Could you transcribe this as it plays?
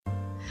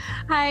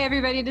Hi,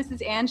 everybody. This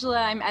is Angela.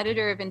 I'm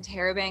editor of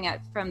Interrobang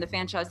from the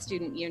Fanshawe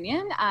Student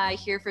Union,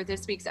 here for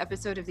this week's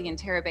episode of the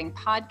Interrobang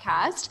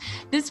podcast.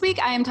 This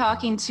week, I am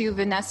talking to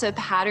Vanessa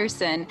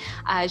Patterson.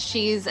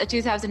 She's a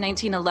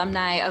 2019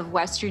 alumni of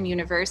Western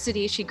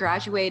University. She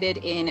graduated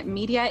in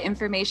Media,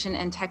 Information,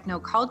 and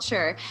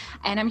Technoculture.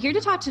 And I'm here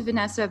to talk to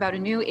Vanessa about a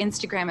new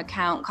Instagram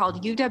account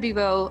called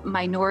UWO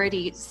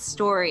Minority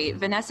Story.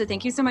 Vanessa,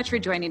 thank you so much for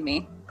joining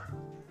me.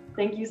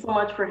 Thank you so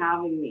much for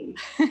having me.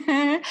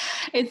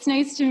 It's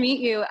nice to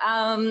meet you.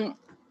 I'm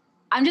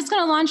just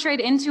going to launch right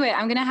into it.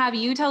 I'm going to have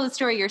you tell the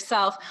story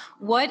yourself.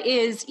 What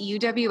is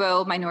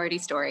UWO Minority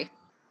Story?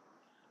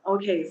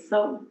 Okay,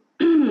 so,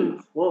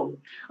 whoa.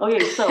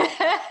 Okay, so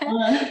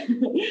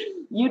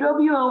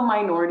UWO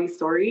Minority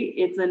Story,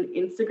 it's an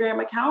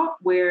Instagram account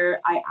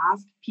where I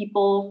ask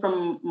people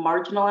from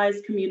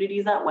marginalized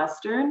communities at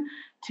Western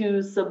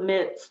to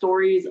submit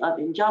stories of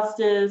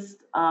injustice,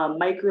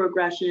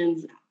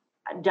 microaggressions,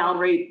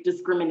 downright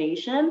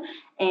discrimination,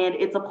 and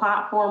it's a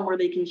platform where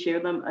they can share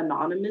them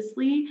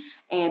anonymously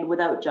and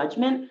without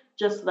judgment,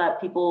 just so that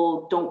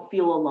people don't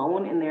feel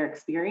alone in their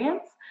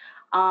experience.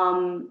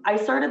 I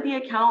started the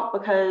account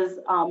because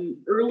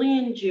early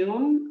in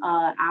June,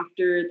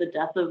 after the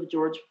death of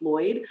George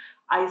Floyd,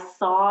 I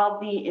saw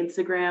the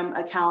Instagram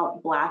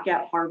account Black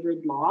at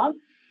Harvard Law,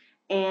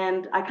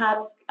 and I kind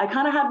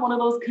of had one of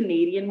those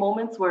Canadian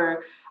moments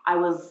where I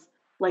was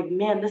like,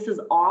 man, this is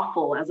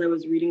awful, as I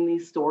was reading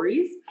these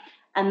stories.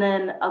 And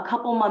then a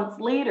couple months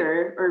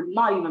later, or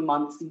not even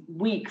months,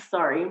 weeks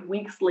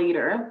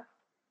later,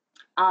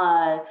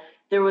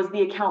 there was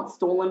the account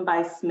Stolen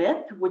by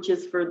Smith, which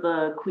is for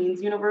the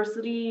Queen's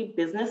University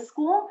Business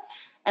School.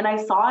 And I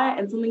saw it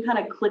and something kind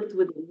of clicked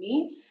with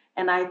me.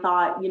 And I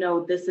thought,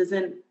 this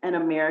isn't an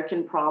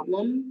American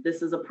problem.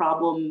 This is a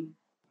problem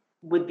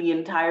with the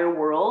entire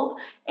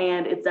world.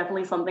 And it's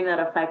definitely something that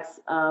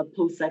affects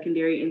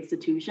post-secondary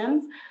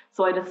institutions.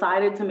 So I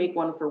decided to make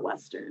one for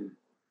Western.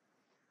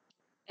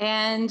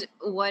 And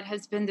what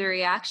has been the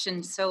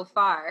reaction so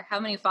far? How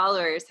many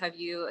followers have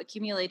you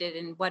accumulated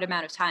in what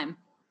amount of time?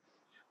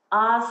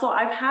 So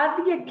I've had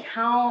the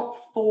account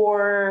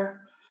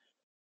for,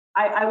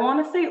 I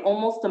want to say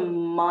almost a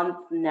month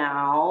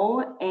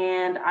now,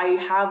 and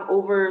I have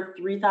over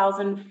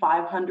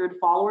 3,500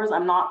 followers.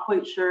 I'm not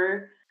quite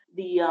sure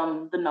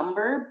the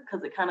number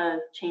because it kind of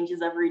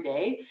changes every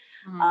day.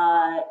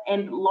 Mm-hmm.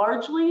 And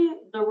largely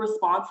the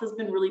response has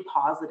been really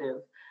positive.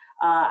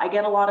 I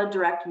get a lot of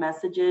direct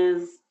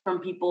messages from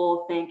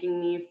people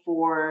thanking me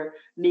for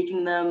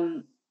making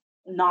them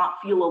not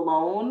feel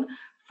alone,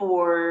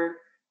 for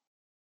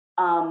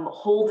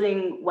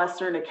holding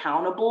Western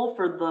accountable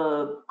for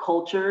the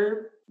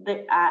culture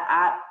that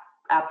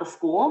at the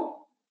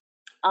school.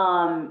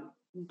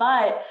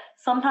 But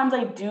sometimes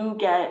I do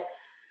get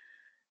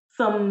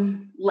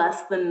some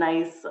less than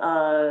nice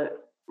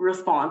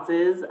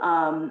responses.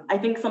 I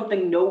think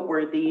something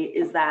noteworthy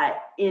is that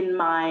in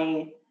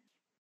my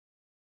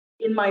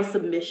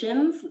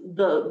submissions,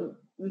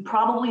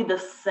 probably the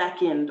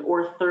second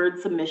or third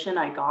submission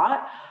I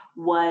got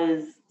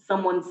was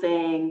someone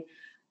saying,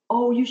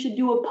 oh, you should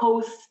do a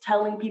post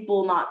telling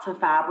people not to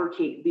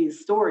fabricate these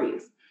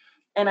stories.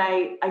 And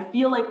I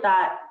feel like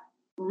that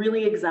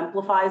really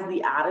exemplifies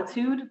the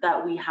attitude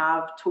that we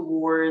have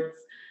towards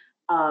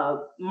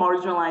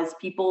marginalized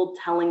people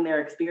telling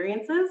their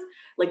experiences.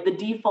 Like the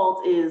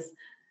default is,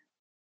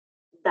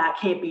 that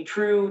can't be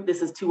true,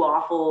 this is too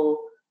awful,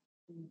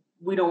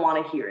 we don't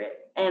want to hear it.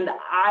 And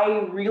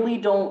I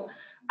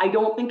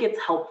don't think it's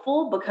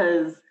helpful,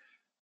 because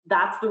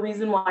that's the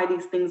reason why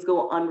these things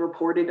go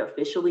unreported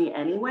officially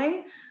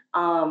anyway.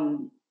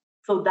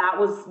 So that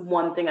was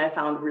one thing I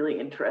found really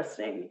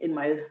interesting in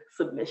my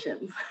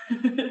submissions.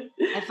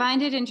 I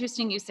find it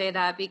interesting you say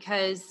that,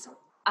 because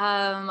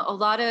a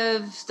lot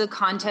of the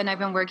content I've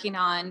been working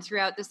on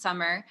throughout the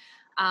summer,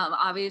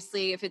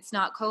 obviously, if it's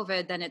not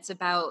COVID, then it's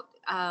about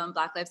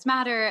Black Lives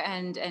Matter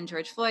and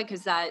George Floyd,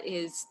 because that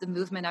is the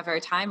movement of our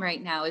time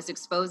right now, is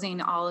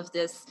exposing all of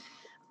this.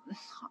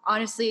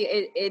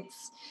 Honestly,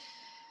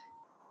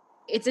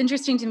 it's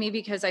interesting to me,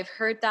 because I've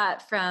heard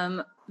that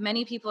from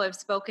many people I've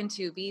spoken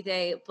to, be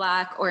they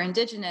Black or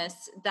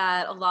Indigenous,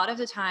 that a lot of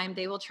the time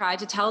they will try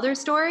to tell their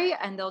story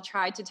and they'll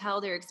try to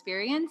tell their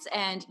experience.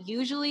 And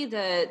usually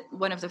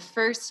one of the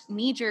first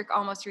knee-jerk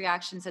almost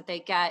reactions that they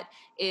get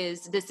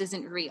is, this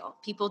isn't real.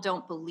 People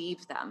don't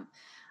believe them.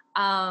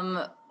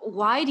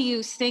 Why do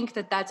you think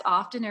that that's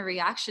often a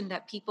reaction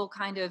that people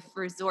kind of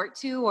resort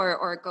to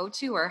or go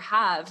to or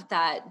have,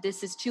 that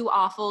this is too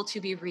awful to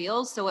be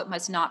real, so it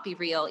must not be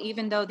real,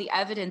 even though the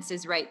evidence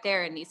is right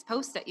there in these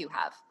posts that you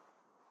have?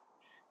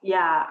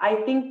 Yeah,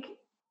 I think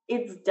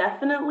it's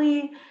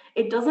definitely,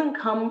 it doesn't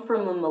come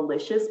from a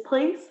malicious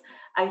place.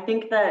 I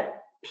think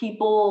that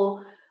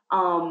people,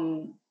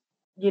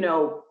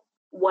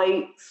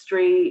 white,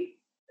 straight,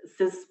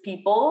 cis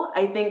people,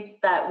 I think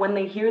that when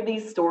they hear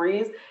these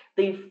stories,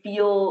 they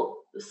feel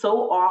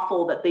so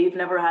awful that they've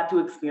never had to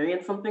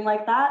experience something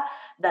like that,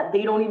 that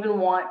they don't even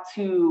want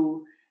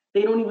to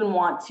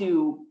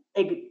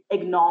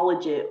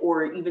acknowledge it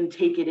or even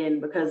take it in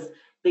because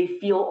they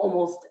feel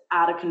almost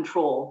out of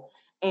control.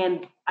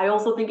 And I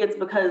also think it's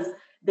because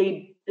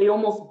they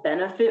almost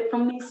benefit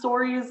from these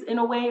stories in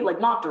a way, like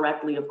not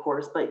directly, of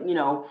course, but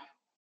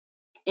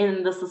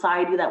in the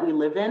society that we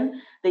live in,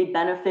 they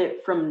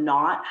benefit from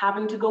not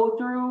having to go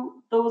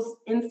through those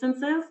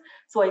instances.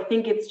 So I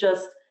think it's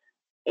just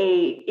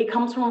it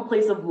comes from a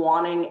place of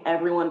wanting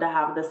everyone to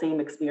have the same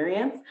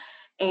experience.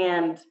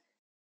 And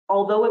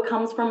although it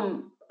comes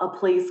from a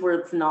place where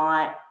it's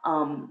not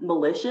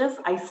malicious,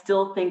 I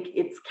still think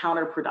it's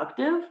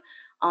counterproductive.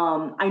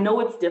 I know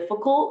it's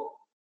difficult.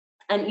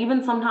 And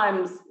even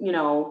sometimes,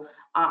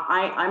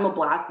 I'm a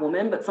Black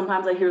woman, but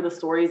sometimes I hear the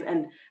stories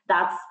and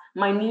that's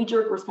my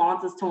knee-jerk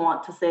response is to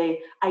want to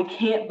say, I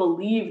can't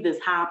believe this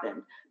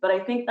happened. But I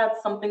think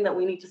that's something that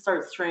we need to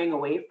start straying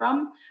away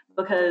from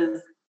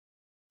because,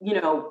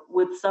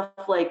 with stuff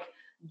like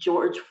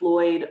George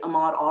Floyd,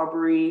 Ahmaud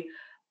Arbery,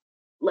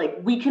 like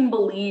we can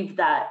believe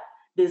that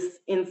this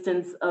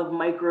instance of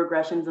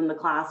microaggressions in the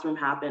classroom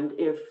happened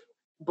if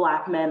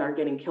Black men are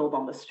getting killed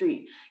on the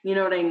street. You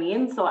know what I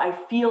mean? So I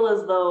feel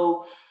as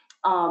though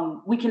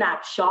we can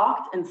act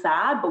shocked and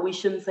sad, but we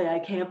shouldn't say, I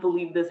can't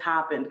believe this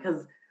happened,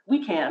 because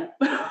we can.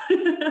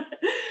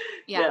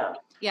 Yeah.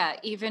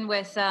 Even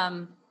with,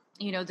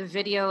 the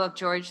video of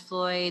George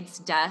Floyd's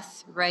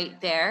death right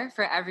there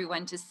for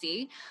everyone to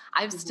see.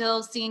 I've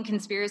still seen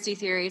conspiracy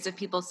theories of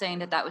people saying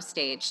that was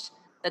staged,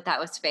 that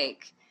was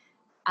fake.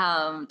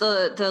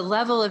 The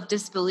level of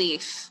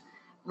disbelief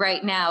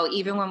right now,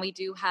 even when we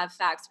do have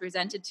facts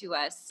presented to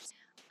us,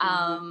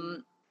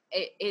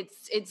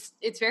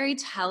 it's very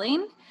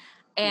telling.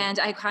 And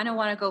I kind of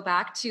want to go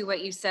back to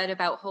what you said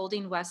about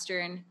holding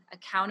Western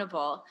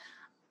accountable.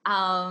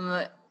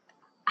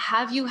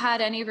 Have you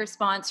had any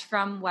response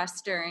from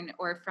Western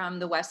or from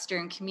the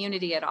Western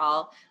community at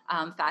all,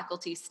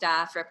 faculty,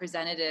 staff,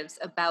 representatives,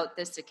 about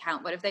this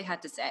account? What have they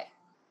had to say?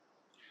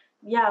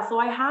 Yeah, so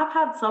I have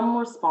had some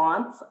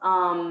response.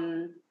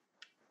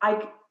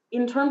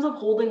 In terms of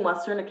holding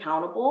Western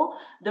accountable,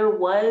 there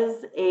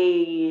was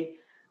I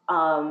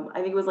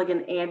think it was like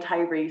an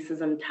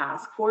anti-racism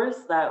task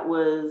force that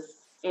was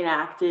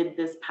enacted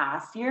this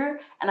past year.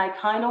 And I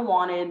kind of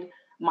wanted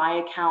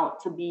my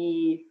account to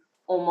be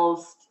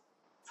almost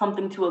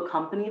something to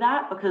accompany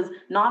that, because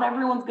not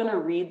everyone's going to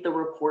read the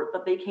report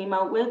that they came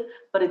out with,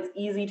 but it's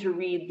easy to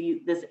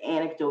read this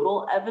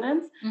anecdotal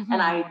evidence.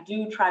 And I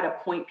do try to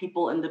point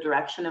people in the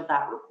direction of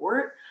that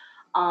report.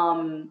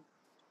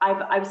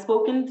 I've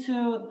spoken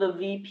to the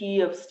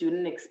VP of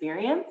Student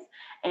Experience,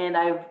 and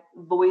I've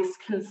voiced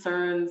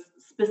concerns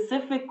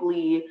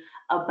specifically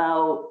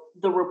about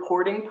the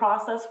reporting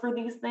process for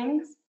these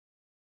things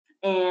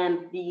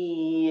and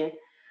the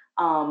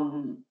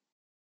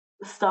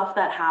stuff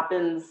that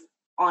happens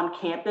on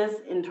campus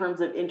in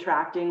terms of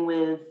interacting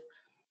with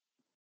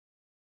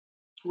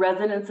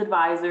residence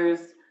advisors,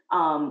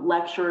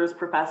 lecturers,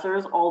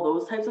 professors, all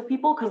those types of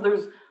people, because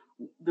there's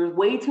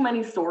way too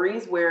many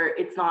stories where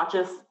it's not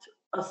just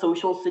a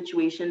social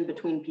situation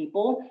between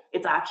people,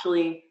 it's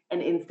actually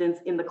an instance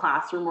in the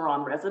classroom or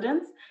on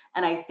residence.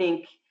 And I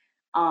think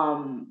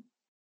to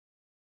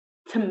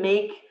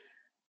make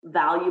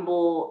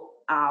valuable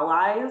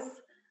allies,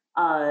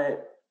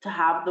 to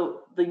have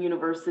the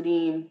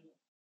university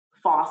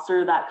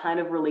foster that kind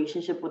of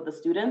relationship with the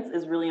students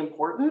is really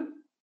important.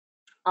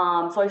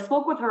 So I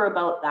spoke with her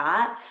about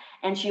that,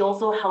 and she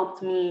also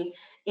helped me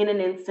in an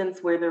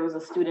instance where there was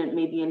a student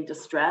maybe in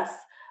distress.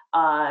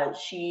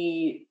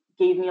 She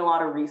gave me a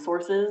lot of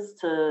resources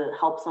to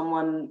help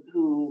someone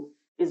who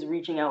is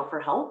reaching out for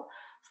help.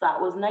 So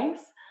that was nice.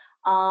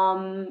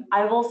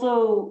 I've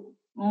also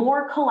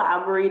more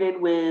collaborated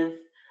with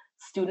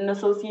student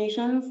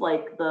associations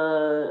like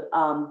the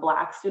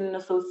Black Student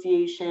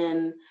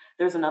Association.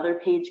 There's another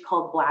page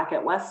called Black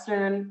at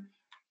Western.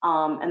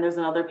 And there's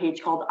another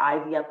page called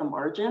Ivy at the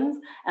Margins.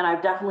 And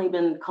I've definitely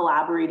been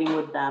collaborating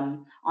with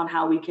them on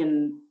how we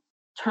can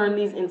turn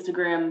these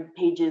Instagram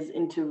pages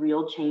into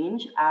real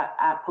change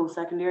at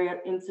post-secondary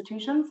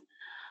institutions.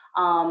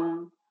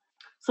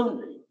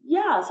 So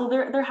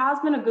there has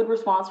been a good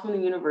response from the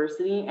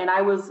university, and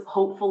I was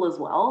hopeful as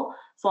well.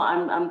 So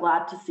I'm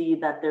glad to see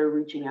that they're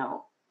reaching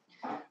out.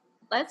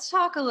 Let's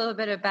talk a little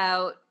bit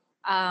about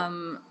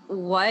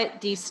what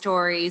these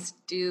stories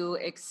do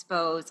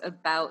expose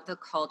about the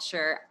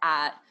culture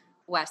at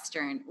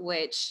Western,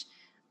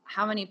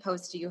 how many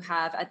posts do you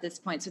have at this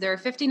point? So there are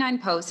 59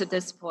 posts at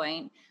this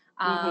point,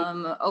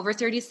 over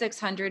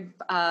 3,600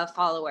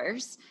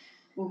 followers.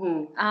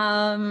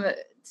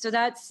 So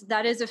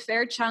that is a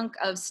fair chunk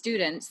of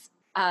students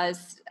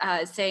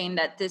saying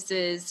that this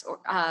is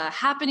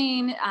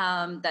happening,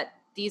 that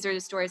these are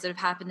the stories that have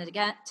happened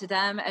again to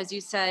them. As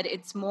you said,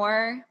 it's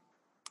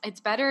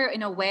better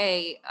in a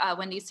way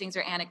when these things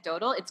are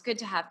anecdotal. It's good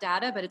to have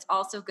data, but it's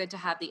also good to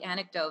have the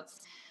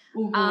anecdotes.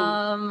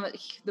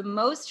 The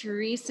most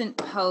recent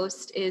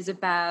post is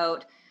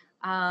about,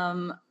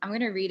 I'm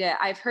going to read it.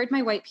 I've heard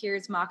my white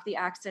peers mock the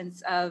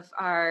accents of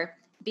our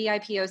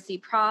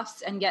BIPOC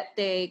profs, and yet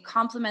they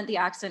compliment the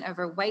accent of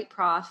our white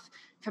prof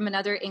from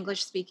another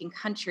English-speaking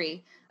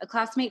country. A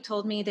classmate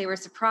told me they were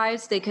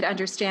surprised they could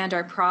understand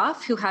our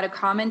prof, who had a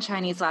common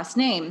Chinese last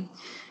name.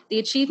 The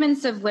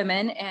achievements of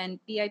women and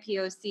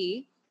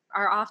BIPOC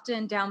are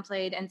often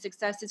downplayed and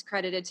success is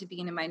credited to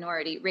being a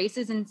minority.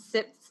 Racism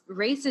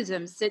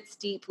sits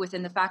deep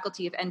within the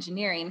Faculty of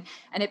Engineering,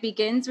 and it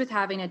begins with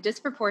having a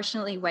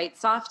disproportionately white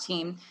soft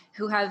team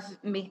who have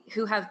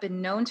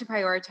been known to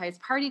prioritize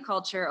party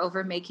culture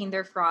over making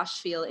their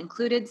frosh feel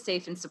included,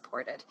 safe, and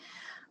supported.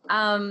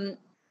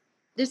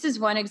 This is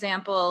one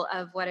example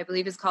of what I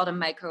believe is called a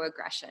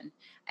microaggression.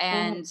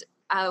 And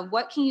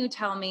what can you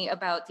tell me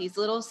about these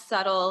little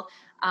subtle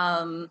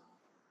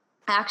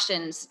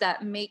actions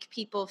that make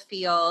people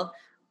feel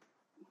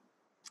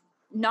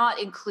not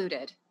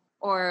included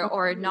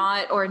or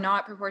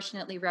not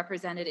proportionately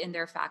represented in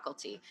their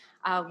faculty?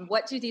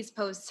 What do these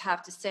posts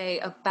have to say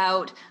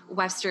about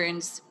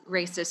Western's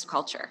racist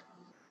culture?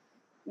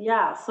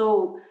 Yeah,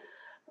 so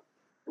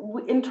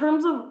in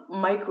terms of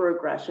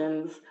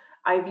microaggressions,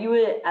 I view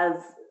it as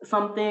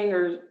something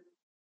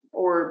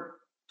or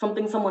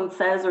something someone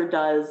says or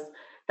does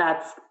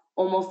that's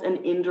almost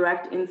an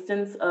indirect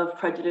instance of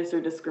prejudice or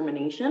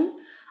discrimination.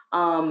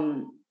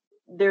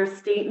 There's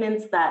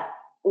statements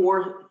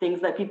or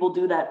things that people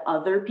do that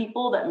other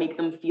people that make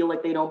them feel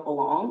like they don't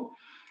belong.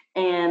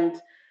 And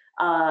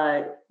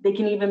they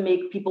can even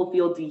make people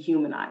feel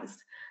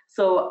dehumanized.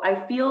 So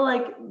I feel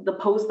like the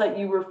post that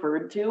you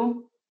referred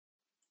to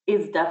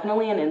is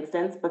definitely an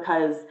instance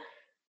because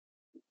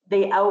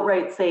they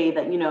outright say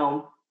that,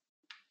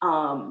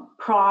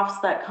 profs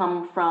that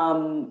come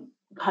from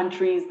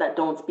countries that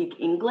don't speak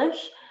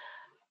English,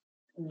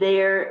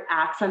 their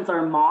accents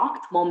are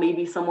mocked, while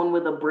maybe someone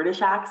with a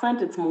British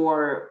accent, it's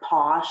more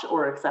posh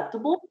or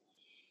acceptable.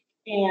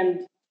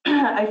 And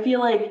I feel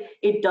like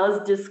it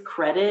does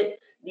discredit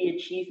the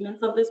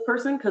achievements of this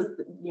person because,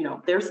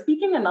 they're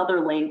speaking another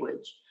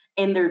language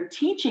and they're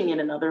teaching in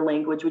another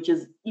language, which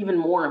is even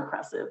more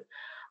impressive.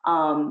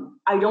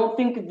 I don't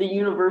think the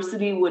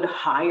university would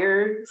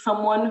hire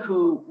someone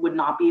who would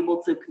not be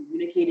able to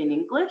communicate in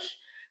English.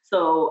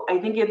 So I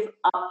think it's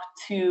up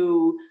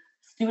to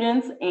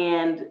students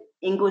and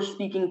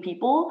English-speaking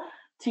people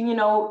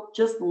to,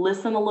 just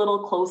listen a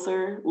little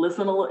closer,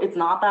 it's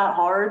not that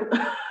hard,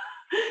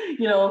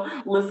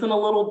 listen a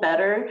little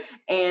better.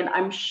 And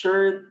I'm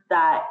sure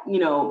that,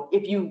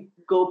 if you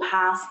go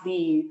past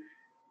the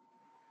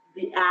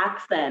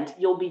accent,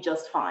 you'll be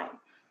just fine.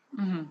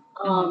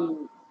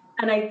 Mm-hmm.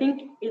 And I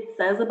think it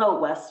says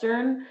about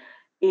Western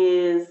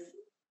is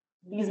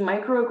these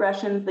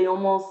microaggressions,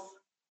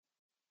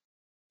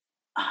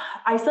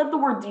 I said the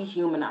word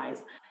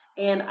dehumanize,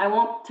 and I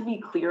want to be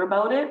clear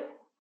about it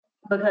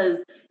because,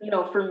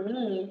 for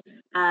me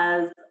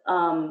as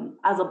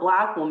a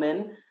Black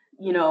woman,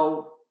 when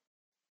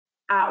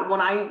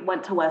I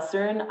went to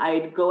Western,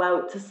 I'd go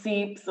out to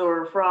Seeps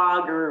or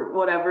Frog or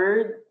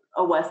whatever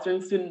a Western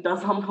student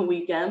does on the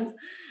weekends,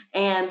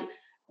 and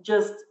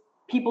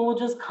people will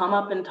just come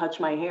up and touch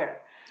my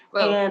hair.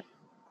 Whoa. And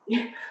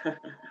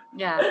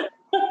yeah.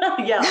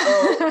 Yeah.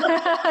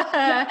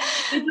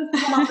 They just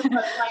come up and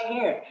touch my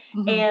hair.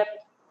 Mm-hmm. And,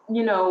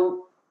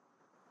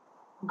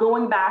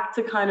 going back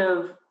to kind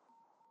of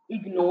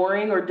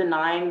ignoring or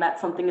denying that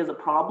something is a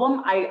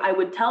problem, I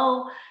would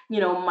tell,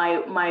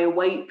 my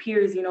white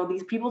peers,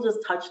 these people just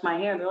touched my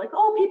hair. And they're like,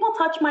 oh, people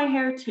touch my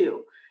hair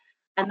too.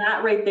 And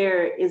that right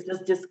there is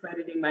just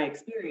discrediting my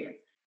experience.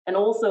 And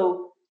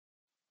also,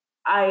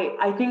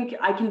 I think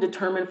I can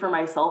determine for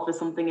myself if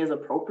something is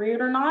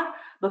appropriate or not,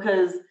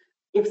 because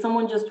if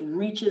someone just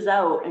reaches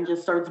out and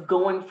just starts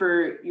going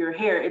for your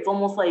hair, it's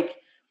almost like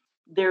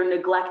they're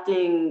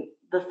neglecting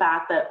the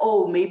fact that,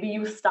 oh, maybe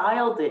you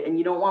styled it and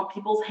you don't want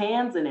people's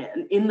hands in it.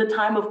 And in the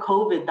time of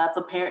COVID, that's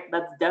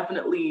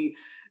definitely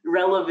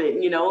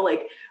relevant,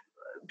 like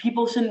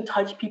people shouldn't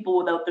touch people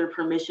without their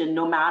permission,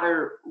 no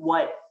matter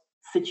what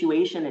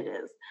situation it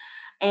is.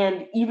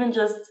 And even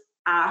just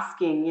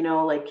asking,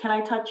 like, can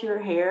I touch your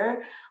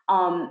hair?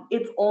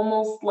 It's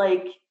almost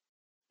like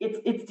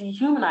it's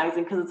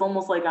dehumanizing because it's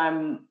almost like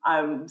I'm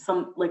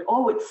some like,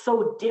 oh, it's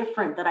so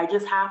different that I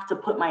just have to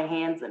put my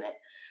hands in it,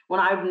 when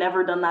I've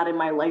never done that in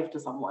my life to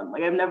someone.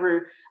 Like I've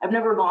never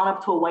gone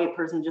up to a white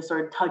person and just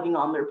started tugging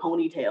on their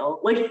ponytail.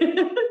 Like,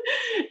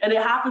 and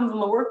it happens in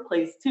the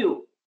workplace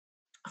too.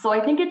 So I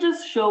think it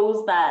just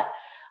shows that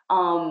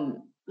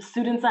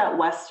students at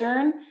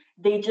Western,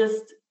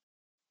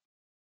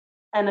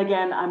 and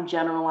again, I'm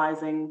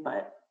generalizing,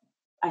 but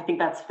I think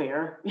that's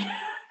fair.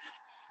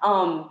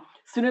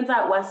 Students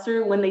at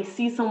Western, when they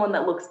see someone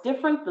that looks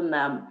different than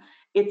them,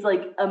 it's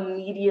like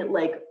immediate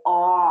like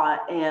awe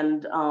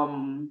and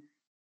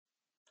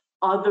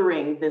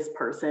othering this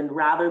person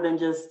rather than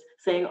just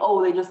saying,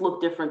 oh, they just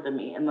look different than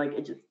me. And like,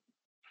 it just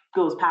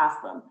goes past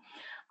them.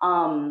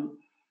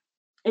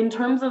 In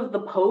terms of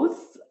the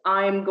posts,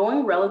 I'm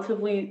going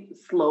relatively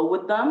slow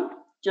with them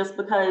just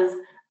because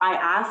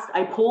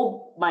I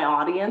polled my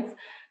audience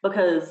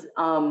because,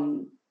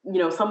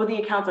 some of the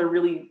accounts are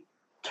really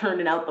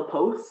turning out the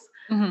posts,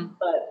 mm-hmm.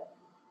 but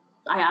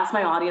I asked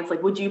my audience,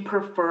 like, would you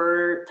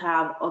prefer to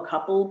have a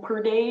couple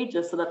per day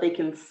just so that they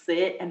can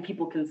sit and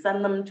people can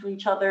send them to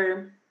each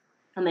other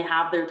and they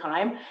have their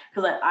time?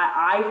 Because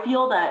I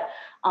feel that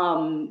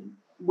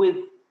with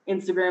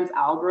Instagram's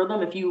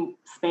algorithm, if you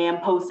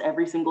spam post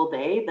every single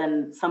day,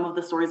 then some of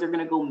the stories are going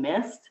to go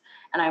missed.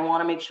 And I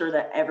want to make sure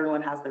that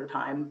everyone has their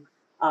time,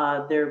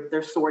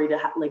 their story to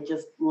like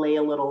just lay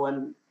a little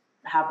and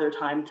have their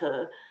time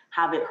to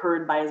have it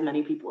heard by as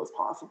many people as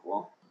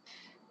possible.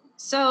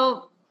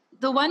 So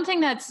the one thing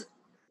that's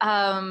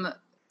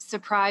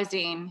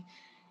surprising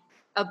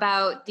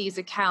about these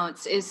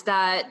accounts is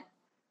that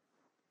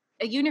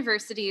a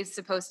university is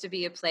supposed to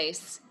be a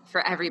place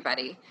for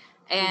everybody.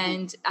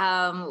 And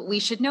we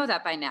should know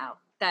that by now,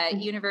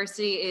 that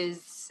university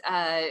is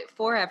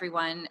for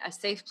everyone, a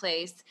safe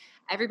place.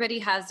 Everybody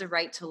has the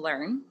right to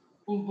learn.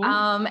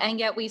 And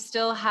yet we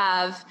still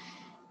have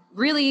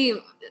really,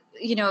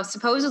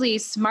 supposedly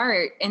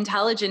smart,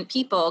 intelligent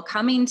people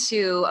coming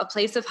to a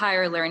place of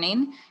higher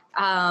learning,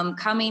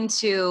 coming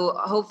to,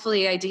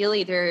 hopefully,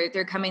 ideally,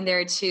 they're coming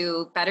there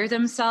to better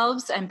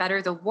themselves and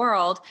better the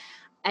world.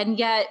 And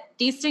yet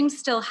these things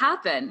still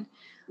happen.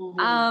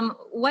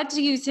 What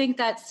do you think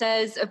that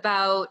says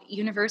about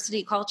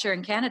university culture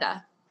in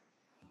Canada?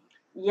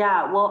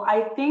 Yeah, well,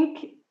 I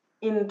think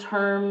in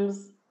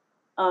terms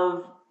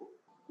of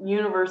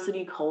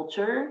university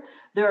culture,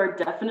 there are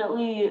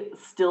definitely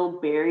still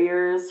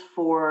barriers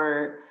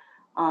for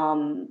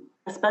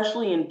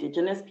especially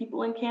Indigenous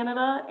people in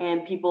Canada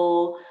and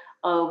people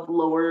of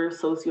lower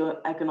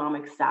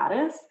socioeconomic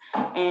status.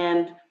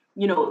 And,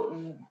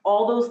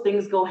 all those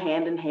things go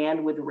hand in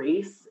hand with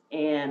race.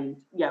 And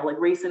yeah, like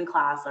race and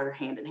class are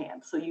hand in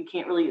hand. So you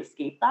can't really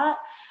escape that.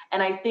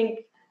 And I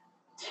think,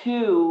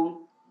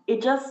 too,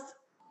 it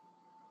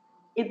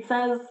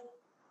says,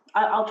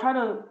 I'll try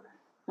to,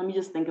 let me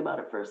just think about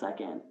it for a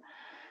second.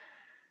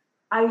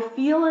 I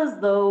feel as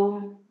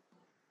though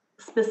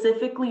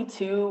specifically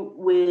too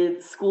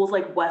with schools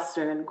like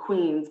Western,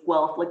 Queens,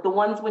 Guelph, like the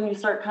ones when you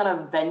start kind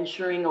of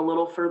venturing a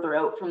little further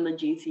out from the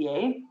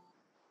GTA,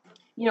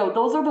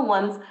 those are the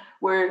ones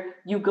where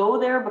you go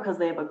there because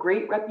they have a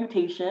great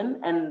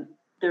reputation and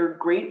they're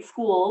great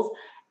schools,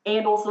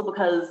 and also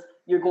because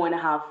you're going to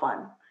have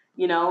fun.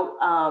 You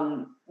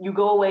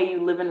go away,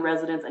 you live in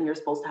residence, and you're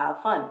supposed to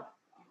have fun.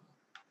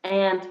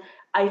 And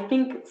I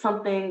think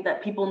something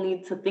that people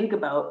need to think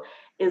about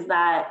is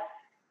that,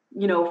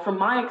 from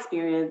my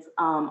experience,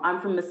 I'm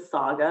from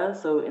Mississauga,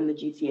 so in the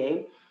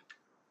GTA,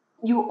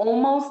 you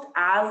almost,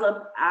 as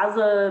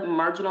a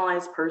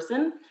marginalized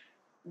person,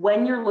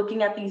 when you're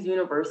looking at these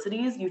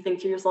universities, you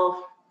think to yourself,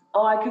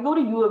 oh, I could go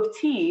to U of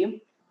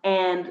T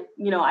and,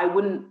 I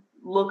wouldn't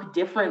look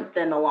different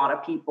than a lot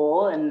of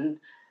people, and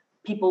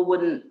people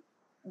wouldn't,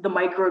 the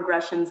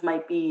microaggressions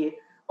might be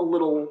a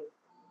little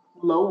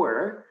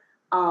lower.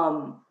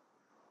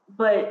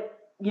 But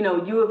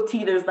U of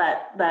T, there's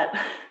that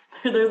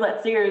there's that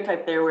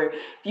stereotype there where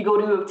if you go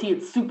to U of T,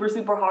 it's super,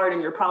 super hard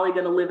and you're probably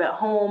going to live at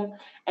home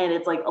and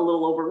it's like a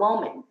little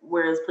overwhelming.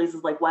 Whereas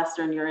places like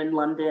Western, you're in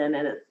London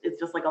and it's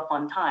just like a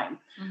fun time.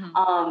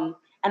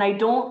 And I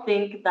don't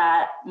think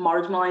that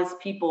marginalized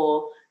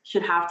people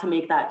should have to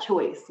make that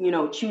choice,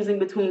 choosing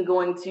between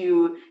going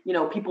to,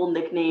 people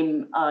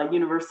nickname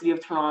University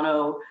of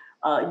Toronto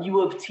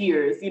U of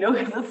Tears,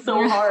 because it's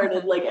so hard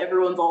and like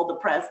everyone's all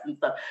depressed and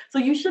stuff. So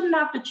you shouldn't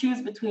have to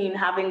choose between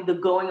having the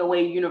going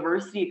away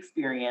university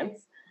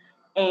experience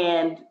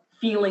and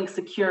feeling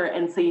secure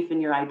and safe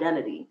in your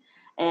identity.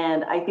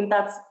 And I think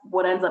that's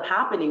what ends up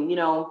happening.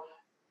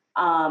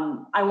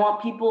 I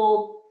want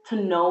people to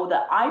know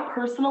that I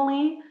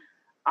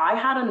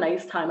had a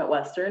nice time at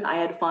Western. I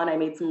had fun. I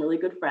made some really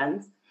good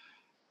friends,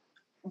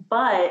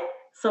 but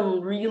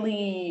some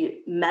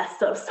really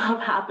messed up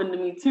stuff happened to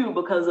me too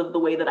because of the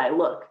way that I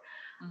look.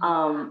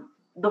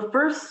 The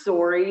first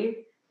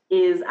story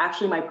is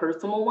actually my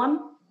personal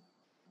one.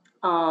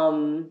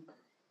 And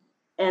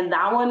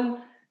that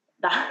one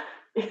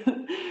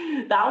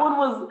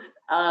was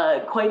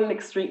quite an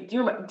extreme.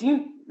 Do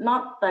you,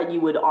 not that you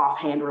would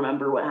offhand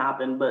remember what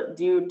happened, but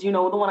do you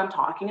know the one I'm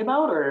talking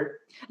about, or?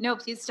 No,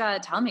 please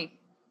tell me.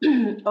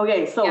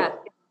 Okay, so, yeah.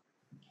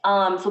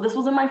 So this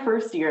was in my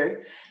first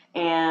year.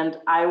 And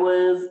I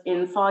was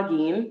in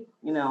Saugeen,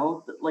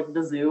 like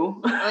the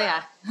zoo. Oh,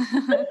 yeah.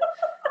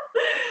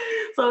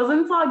 So I was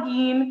in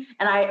Saugeen,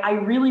 and I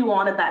really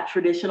wanted that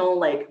traditional,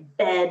 like,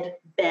 bed,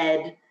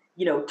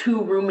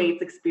 two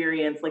roommates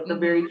experience, like the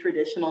very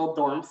traditional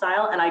dorm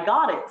style. And I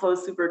got it. So I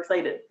was super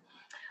excited.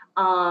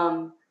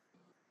 So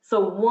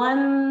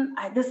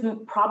this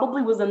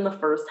probably was in the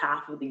first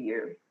half of the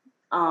year.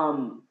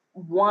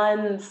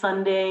 One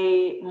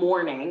Sunday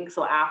morning,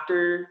 so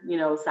after,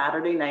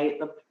 Saturday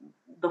night,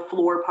 the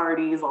floor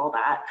parties, all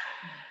that.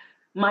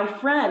 My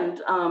friend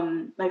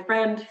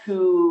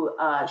who,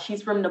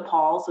 she's from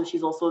Nepal, so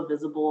she's also a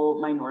visible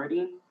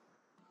minority.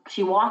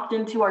 She walked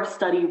into our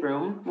study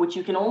room, which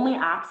you can only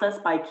access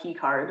by key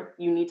card.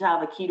 You need to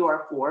have a key to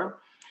our floor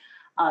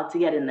to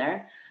get in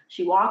there.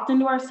 She walked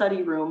into our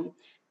study room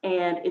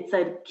and it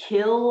said,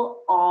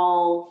 "Kill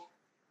all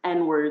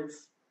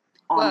N-words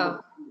on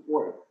Whoa. the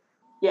board.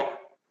 Yeah.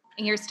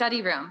 In your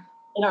study room.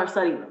 In our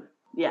study room.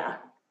 Yeah.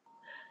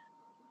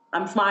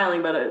 I'm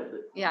smiling, but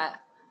Yeah.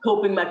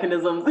 coping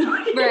mechanisms.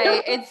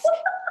 Right.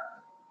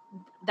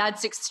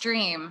 That's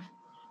extreme.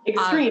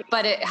 Extreme.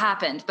 But it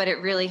happened. But it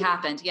really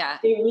happened. Yeah.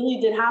 It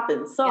really did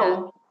happen.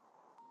 So,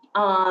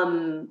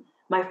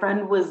 my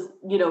friend was,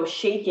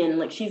 shaken.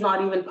 Like, she's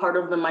not even part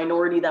of the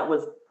minority that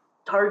was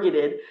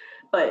targeted,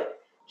 but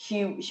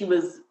she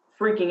was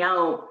freaking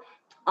out.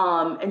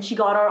 And she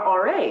got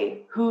our RA,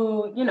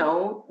 who,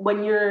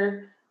 when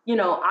you're,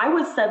 I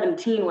was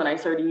 17 when I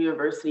started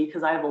university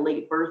because I have a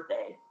late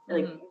birthday.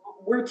 Like,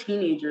 we're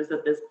teenagers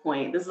at this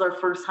point. This is our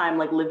first time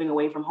like living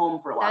away from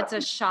home for a lot. That's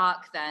a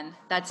shock then.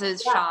 That's a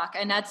shock.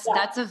 And that's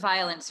a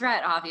violent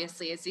threat,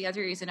 obviously. It's the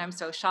other reason I'm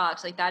so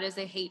shocked. Like, that is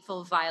a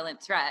hateful,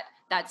 violent threat.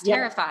 That's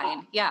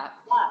terrifying. Yeah,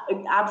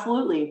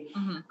 absolutely.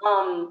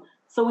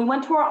 So we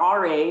went to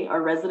our RA,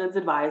 our residence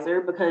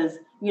advisor, because,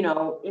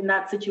 in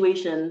that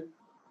situation,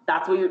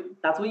 that's what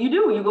you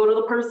do. You go to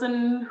the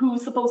person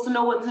who's supposed to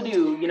know what to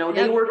do.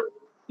 They work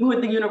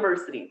with the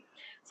university.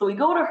 So we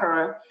go to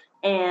her,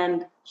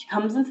 and she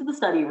comes into the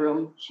study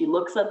room. She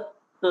looks at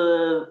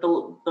the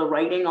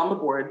writing on the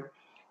board,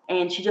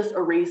 and she just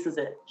erases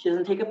it. She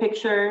doesn't take a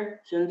picture.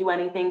 She doesn't do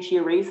anything. She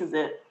erases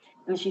it.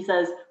 And she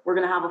says, we're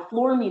going to have a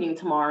floor meeting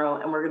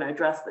tomorrow, and we're going to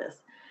address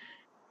this.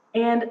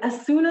 And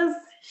as soon as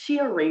she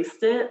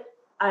erased it,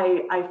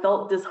 I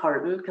felt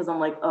disheartened because I'm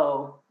like,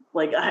 oh,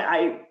 like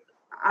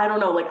I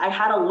don't know. Like, I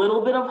had a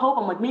little bit of hope.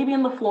 I'm like, maybe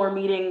in the floor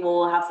meeting,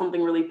 we'll have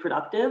something really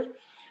productive.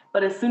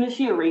 But as soon as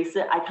she erased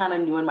it, I kind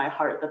of knew in my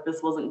heart that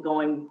this wasn't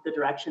going the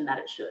direction that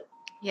it should.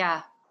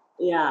 Yeah.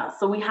 Yeah.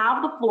 So we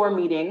have the floor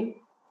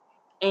meeting,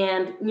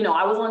 and,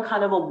 I was on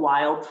kind of a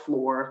wild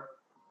floor,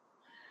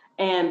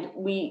 and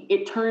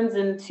it turns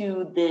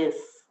into this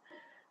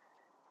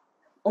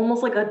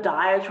almost like a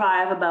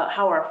diatribe about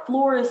how our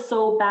floor is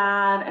so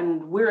bad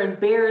and we're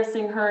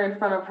embarrassing her in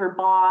front of her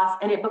boss.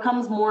 And it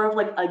becomes more of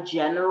like a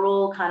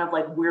general kind of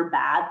like we're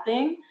bad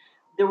thing.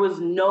 There was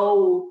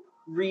no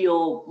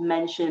real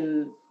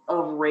mention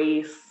of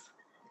race.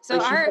 So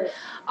our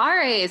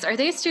RAs, are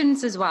they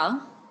students as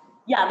well?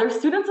 Yeah, they're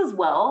students as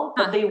well,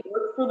 but they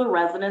work for the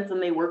residents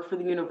and they work for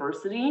the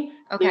university.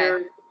 Okay.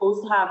 They're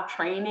supposed to have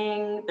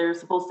training. They're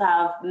supposed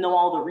to know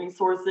all the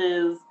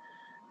resources.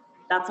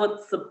 That's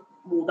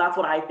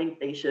what I think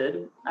they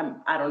should.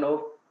 I don't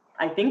know.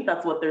 I think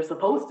that's what they're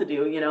supposed to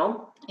do,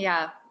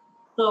 Yeah.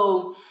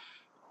 So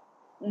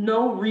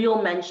no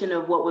real mention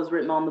of what was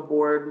written on the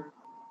board.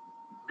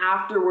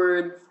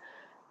 Afterwards,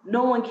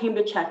 no one came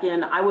to check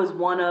in. I was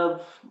one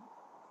of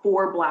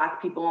 4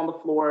 Black people on the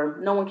floor.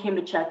 No one came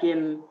to check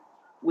in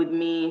with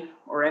me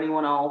or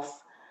anyone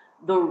else.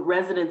 The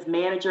residence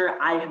manager,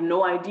 I have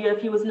no idea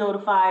if he was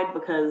notified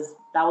because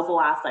that was the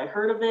last I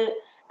heard of it.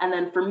 And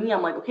then for me,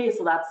 I'm like, okay,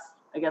 so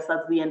I guess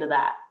that's the end of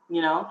that,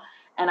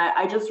 And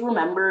I just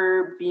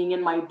remember being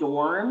in my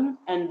dorm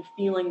and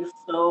feeling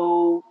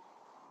so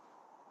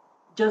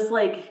just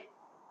like,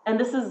 and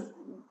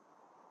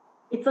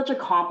it's such a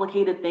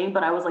complicated thing,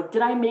 but I was like,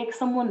 did I make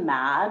someone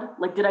mad?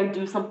 Like, did I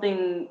do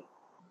something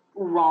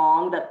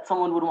wrong that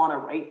someone would want to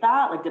write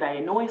that? Like, did I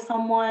annoy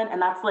someone?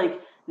 And that's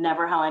like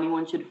never how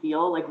anyone should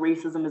feel. Like,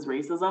 racism is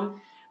racism.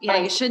 Yeah,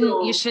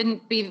 you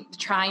shouldn't be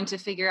trying to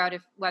figure out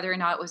whether or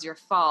not it was your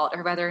fault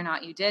or whether or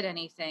not you did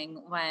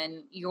anything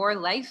when your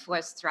life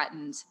was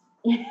threatened.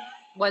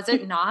 Was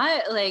it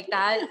not? Like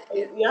that?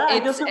 Yeah, I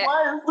guess it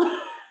was.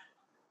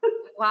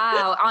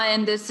 Wow.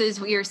 And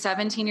you're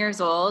 17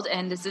 years old,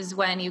 and this is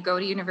when you go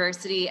to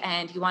university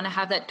and you want to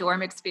have that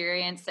dorm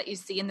experience that you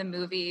see in the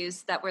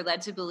movies that we're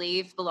led to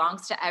believe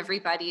belongs to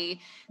everybody,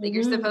 that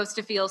you're supposed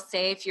to feel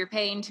safe. You're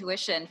paying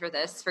tuition for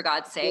this, for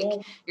God's sake.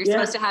 Yeah. You're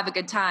supposed to have a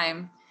good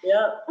time.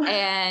 Yeah.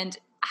 And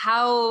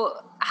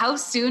how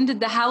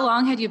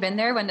long had you been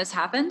there when this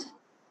happened?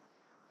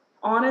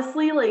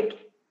 Honestly, like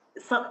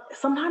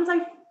sometimes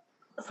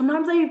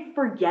I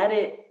forget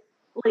it.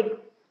 Like,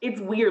 it's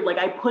weird. Like,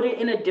 I put it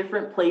in a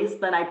different place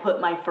than I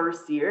put my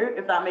first year,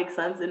 if that makes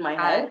sense in my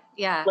head.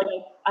 Yeah. Like,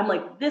 I'm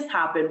like, this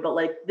happened, but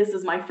like, this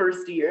is my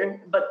first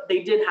year, but they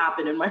did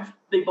happen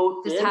they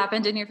both did. This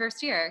happened in your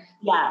first year.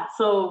 Yeah.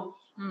 So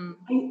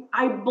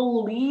I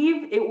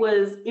believe it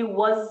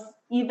was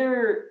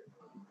either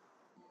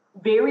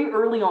very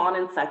early on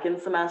in second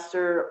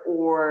semester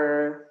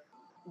or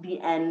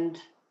the end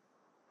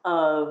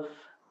of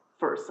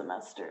first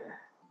semester,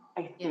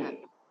 I think. Yeah.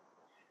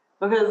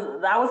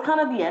 Because that was kind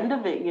of the end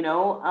of it,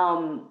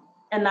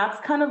 and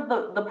that's kind of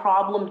the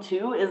problem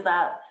too, is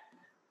that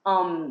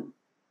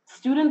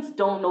students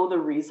don't know the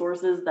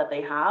resources that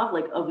they have,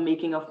 like of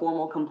making a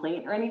formal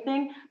complaint or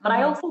anything. But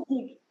I also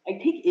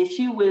take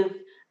issue with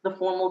the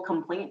formal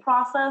complaint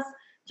process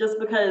just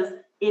because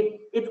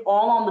it's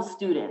all on the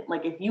student.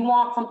 Like, if you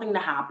want something to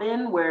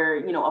happen where,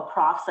 a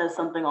prof says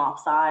something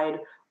offside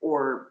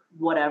or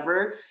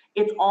whatever,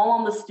 it's all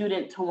on the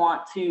student to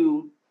want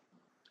to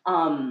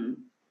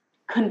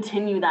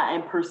continue that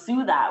and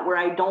pursue that, where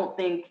I don't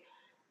think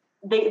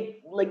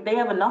they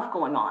have enough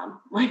going on.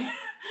 Like,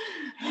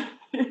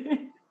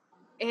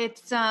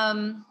 it's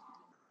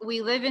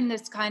we live in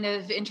this kind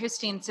of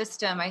interesting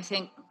system, I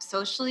think,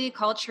 socially,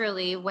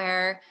 culturally,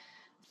 where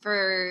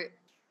for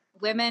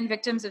women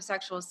victims of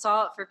sexual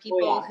assault, for Oh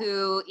people yeah.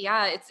 who,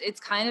 it's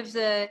kind of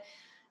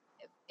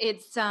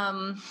it's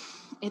on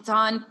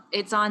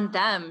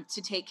them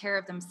to take care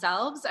of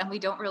themselves, and we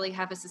don't really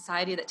have a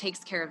society that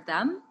takes care of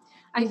them.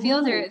 I feel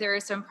Hmm. there are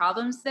some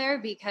problems there,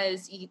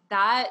 because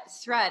that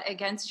threat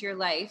against your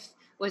life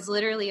was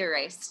literally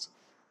erased.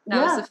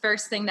 That was the Yeah.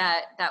 first thing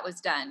that was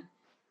done,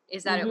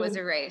 is that it was Hmm.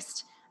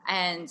 erased.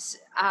 And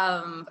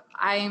I'm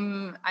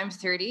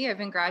 30. I've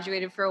been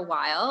graduated for a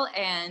while,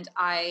 and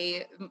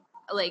I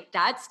like,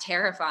 that's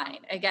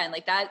terrifying. Again,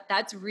 like,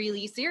 that's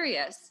really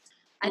serious,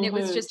 and it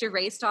was Hmm. just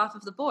erased off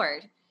of the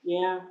board.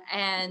 Yeah.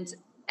 And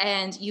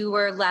you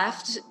were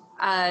left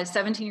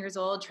 17 years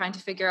old trying to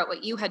figure out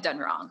what you had done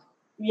wrong.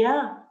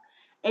 Yeah.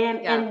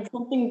 Yeah. And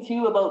something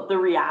too about the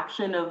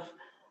reaction of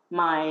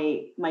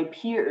my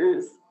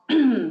peers,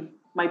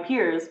 my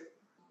peers,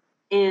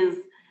 is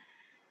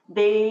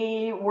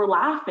they were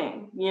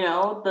laughing,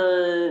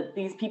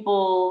 these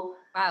people,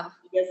 Wow.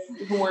 I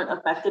guess, who weren't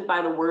affected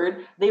by the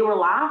word, they were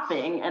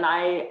laughing. And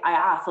I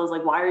asked, I was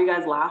like, why are you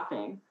guys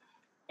laughing?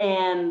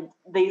 And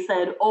they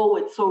said, oh,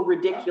 it's so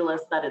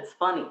ridiculous that it's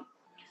funny.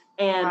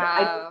 And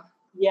Wow.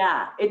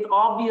 yeah, it's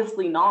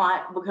obviously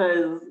not,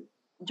 because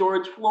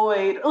George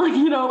Floyd,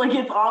 like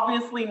it's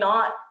obviously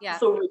not Yeah.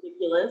 so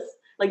ridiculous.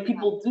 Like, Yeah.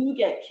 people do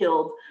get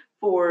killed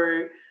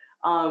for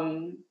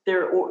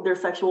their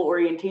sexual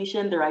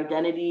orientation, their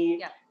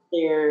identity, Yeah.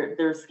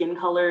 their skin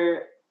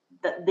color.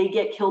 That they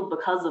get killed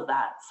because of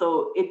that.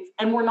 So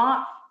and we're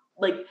not,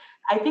 like,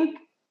 I think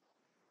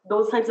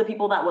those types of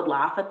people that would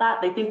laugh at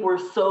that, they think we're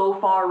so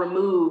far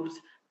removed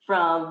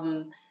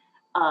from,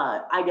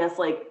 I guess,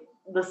 like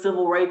the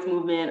civil rights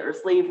movement or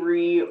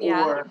slavery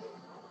Yeah. or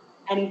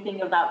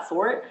anything of that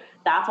sort.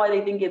 That's why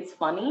they think it's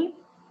funny,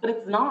 but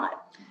it's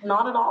not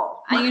at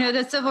all.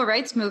 The civil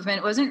rights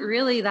movement wasn't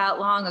really that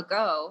long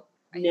ago.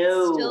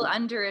 It's still No.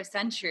 under a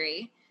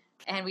century,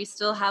 and we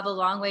still have a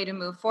long way to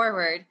move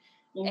forward.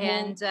 Hmm.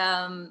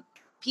 And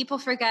people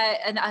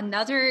forget. And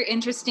another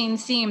interesting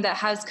theme that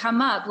has come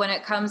up when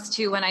it comes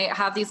to when I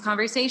have these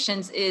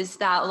conversations is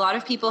that a lot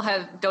of people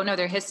don't know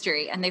their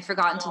history, and they've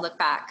forgotten to look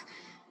back.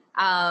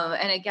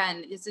 And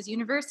again, this is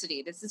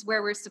university. This is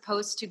where we're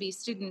supposed to be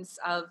students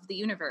of the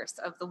universe,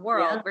 of the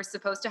world. Yeah. We're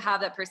supposed to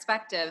have that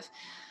perspective.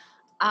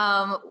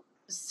 Um,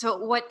 so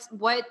what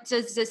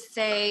does this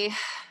say?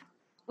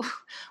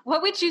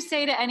 What would you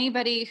say to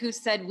anybody who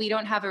said we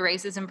don't have a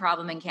racism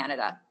problem in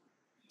Canada,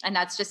 and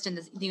that's just in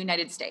the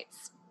United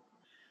States?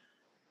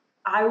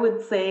 I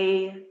would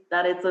say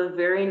that it's a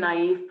very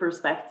naive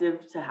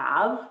perspective to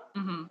have.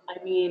 Mm-hmm.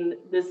 I mean,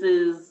 this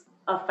is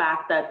a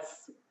fact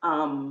that's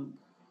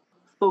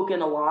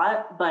spoken a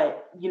lot,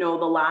 but the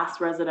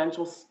last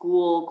residential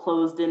school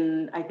closed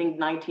in, I think,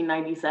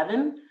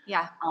 1997.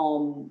 Yeah.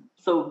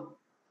 So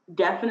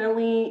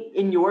definitely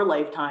in your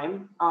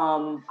lifetime.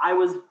 I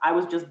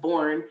was just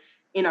born.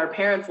 In our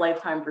parents'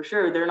 lifetime, for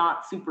sure. They're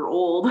not super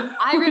old.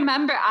 I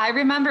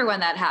remember when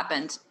that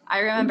happened.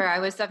 I remember I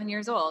was 7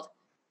 years old.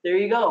 There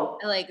you go.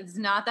 Like, it's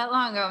not that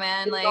long ago,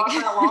 man. It's Like, not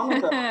that long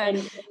ago, and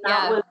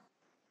yeah.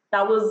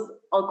 that was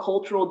a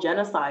cultural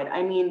genocide.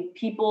 I mean,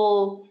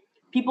 people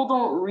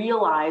don't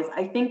realize.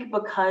 I think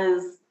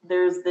because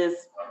there's this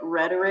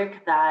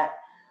rhetoric that,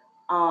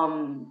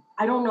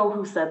 I don't know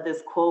who said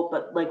this quote,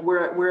 but like,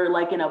 we're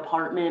like an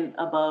apartment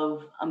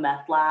above a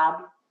meth lab.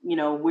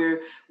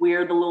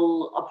 We're the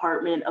little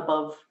apartment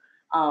above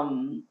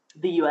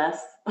the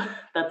U.S.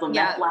 that's a meth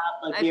Yeah, lab.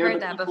 Like, I've they're heard the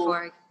that people.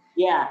 before.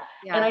 Yeah.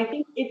 And Yeah. I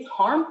think it's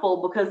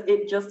harmful because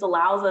it just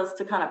allows us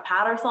to kind of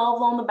pat ourselves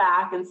on the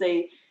back and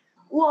say,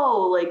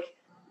 whoa, like,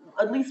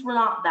 at least we're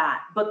not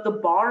that. But the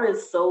bar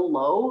is so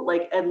low,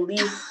 like, at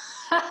least.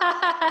 No,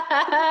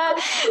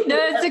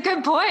 it's a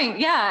good point.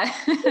 Yeah.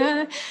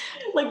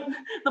 Like,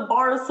 the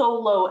bar is so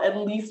low, at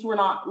least we're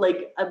not,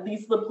 like, at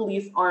least the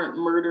police aren't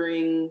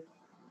murdering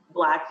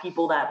Black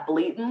people that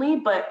blatantly.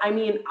 But I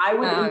mean, I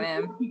would Oh,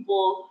 man. encourage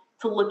people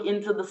to look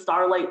into the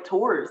Starlight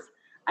Tours.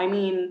 I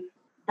mean,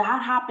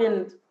 that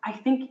happened, I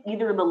think,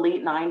 either in the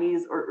late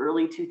 90s or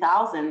early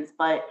 2000s,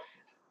 but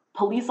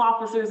police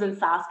officers in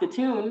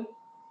Saskatoon,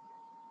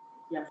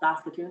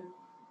 Saskatoon,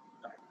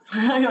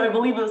 sorry, I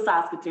believe it was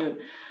Saskatoon,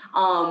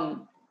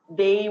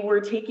 they were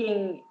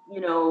taking,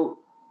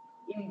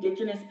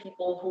 Indigenous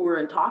people who were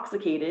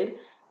intoxicated,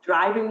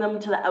 driving them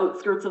to the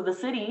outskirts of the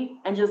city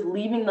and just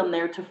leaving them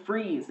there to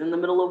freeze in the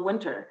middle of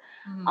winter.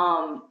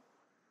 Mhm.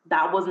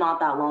 That was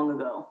not that long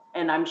ago.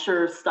 And I'm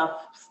sure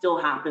stuff still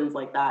happens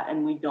like that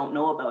and we don't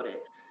know about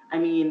it. I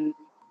mean,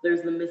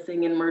 there's the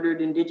missing and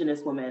murdered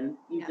Indigenous women.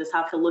 You just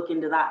have to look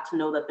into that to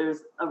know that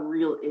there's a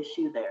real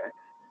issue there.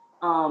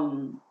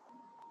 And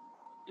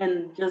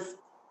just,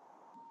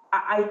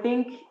 I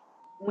think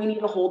we need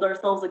to hold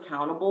ourselves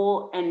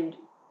accountable, and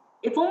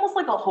it's almost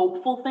like a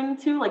hopeful thing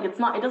too. Like, it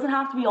doesn't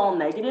have to be all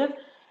negative.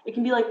 It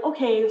can be like,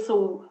 okay,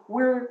 so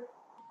we're,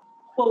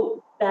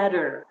 quote,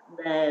 better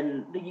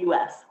than the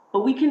US,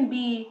 but we can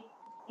be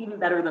even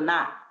better than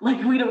that.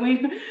 Like we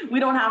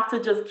don't have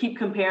to just keep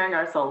comparing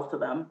ourselves to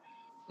them.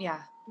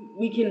 Yeah.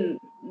 We can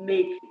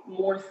make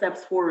more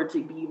steps forward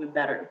to be even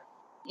better.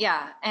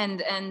 Yeah,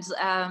 and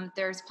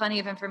there's plenty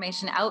of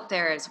information out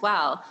there as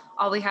well.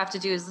 All we have to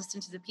do is listen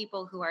to the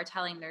people who are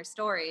telling their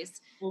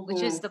stories,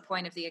 which is the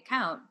point of the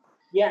account.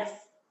 Yes.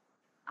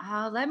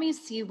 Let me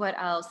see what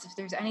else, if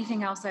there's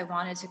anything else I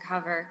wanted to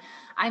cover.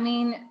 I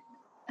mean,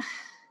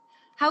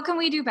 how can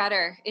we do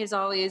better is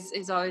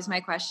always my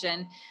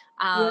question.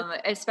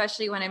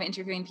 Especially when I'm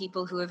interviewing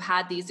people who have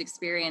had these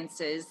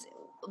experiences.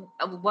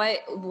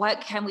 What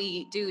can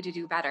we do to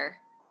do better?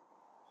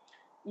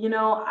 You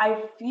know,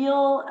 I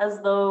feel as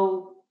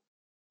though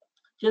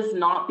just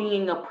not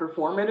being a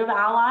performative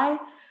ally,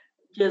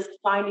 just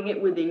finding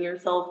it within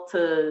yourself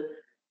to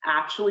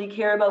actually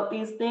care about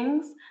these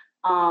things.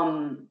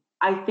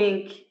 I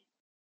think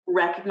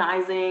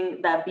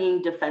recognizing that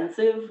being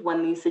defensive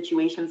when these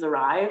situations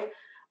arrive,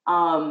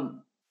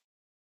 um,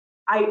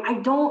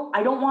 I don't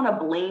want to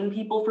blame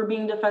people for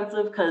being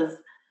defensive because,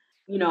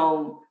 you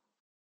know,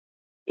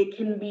 it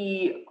can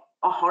be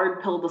a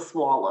hard pill to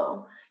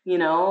swallow, you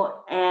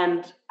know?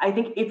 And I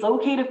think it's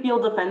okay to feel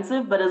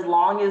defensive, but as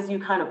long as you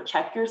kind of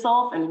check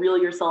yourself and reel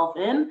yourself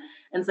in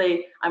and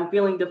say, I'm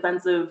feeling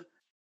defensive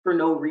for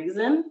no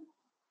reason,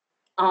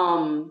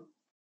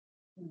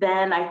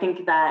 then I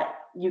think that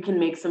you can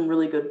make some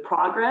really good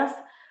progress.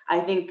 I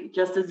think,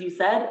 just as you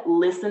said,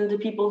 listen to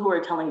people who are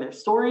telling their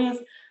stories.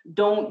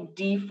 Don't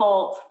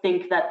default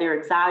think that they're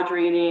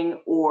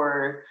exaggerating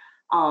or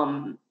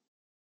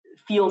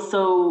feel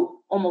so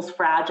almost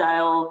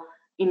fragile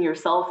in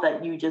yourself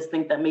that you just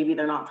think that maybe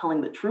they're not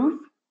telling the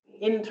truth.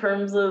 In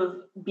terms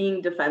of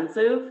being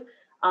defensive,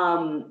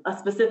 a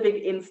specific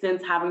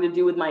instance having to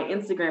do with my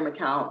Instagram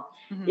account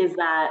is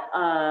that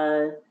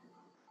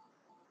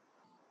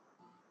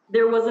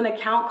there was an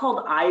account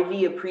called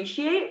Ivy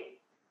Appreciate,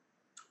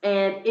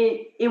 and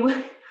it was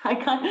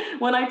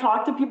when I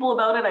talk to people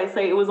about it, I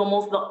say it was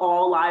almost the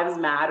all lives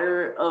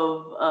matter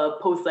of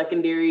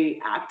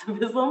post-secondary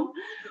activism,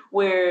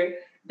 where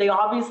they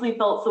obviously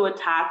felt so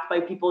attacked by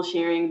people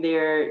sharing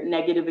their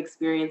negative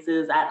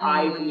experiences at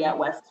Ivy at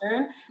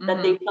Western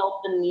that they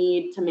felt the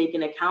need to make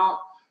an account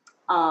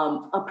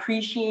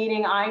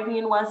appreciating Ivy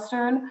and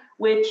Western,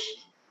 which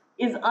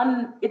is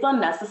it's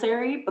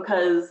unnecessary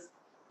because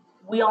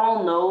we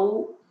all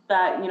know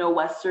that, you know,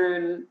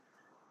 Western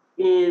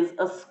is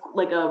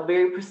a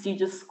very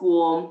prestigious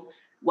school.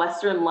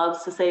 Western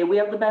loves to say we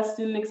have the best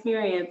student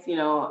experience, you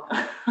know.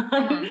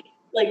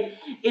 Like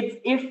it's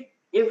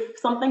if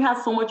something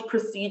has so much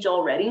prestige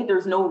already,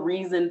 there's no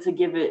reason to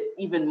give it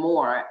even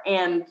more.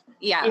 And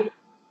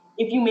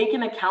if you make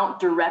an account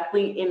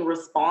directly in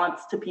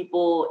response to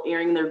people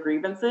airing their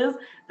grievances,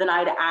 then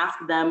I'd ask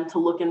them to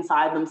look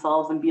inside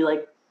themselves and be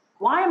like,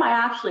 why am I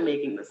actually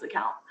making this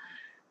account?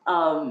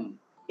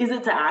 Is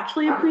it to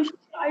actually appreciate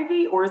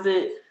Ivy, or is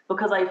it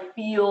because I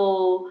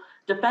feel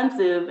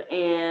defensive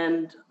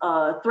and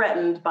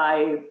threatened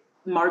by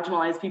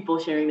marginalized people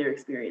sharing their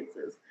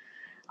experiences?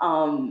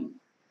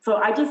 So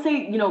I just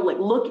say, you know, like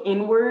look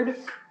inward,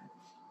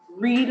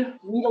 read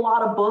a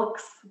lot of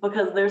books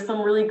because there's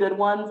some really good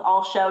ones.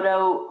 I'll shout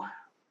out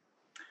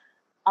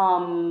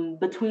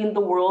Between the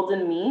World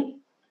and Me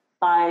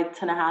by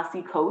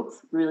Ta-Nehisi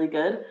Coates, really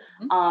good.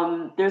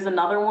 There's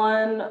another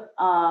one,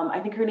 I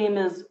think her name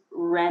is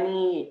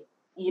Rennie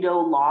Ito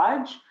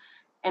Lodge,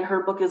 and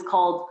her book is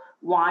called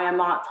Why I'm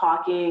Not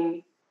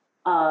Talking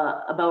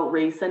About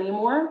Race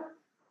Anymore.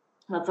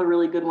 That's a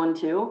really good one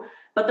too.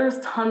 But there's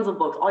tons of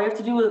books. All you have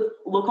to do is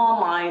look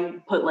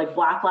online, put like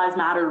Black Lives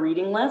Matter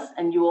reading list,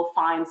 and you will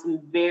find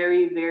some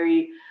very,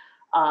 very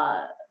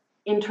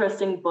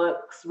interesting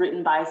books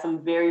written by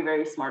some very,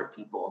 very smart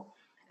people.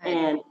 Okay.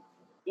 And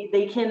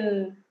they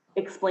can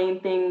explain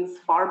things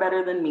far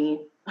better than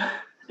me,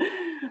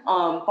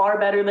 far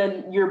better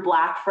than your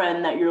Black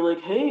friend that you're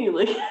like, hey,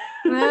 like,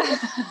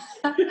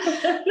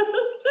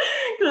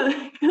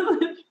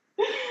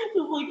 it's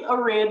like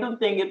a random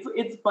thing.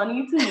 It's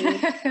funny to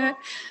me.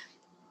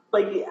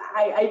 Like,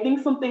 I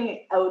think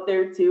something out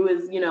there too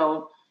is, you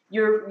know,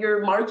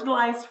 your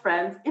marginalized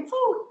friends, it's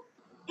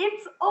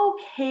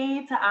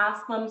okay to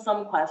ask them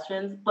some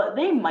questions, but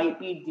they might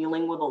be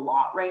dealing with a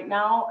lot right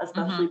now,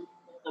 especially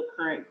the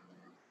current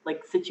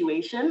like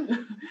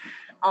situation.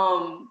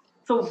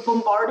 So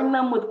bombarding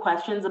them with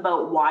questions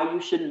about why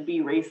you shouldn't be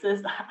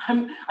racist.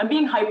 I'm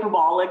being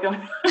hyperbolic.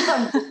 I'm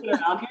joking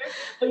around here,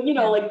 but you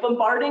know, like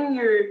bombarding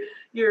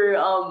your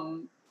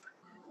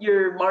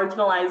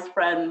marginalized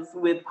friends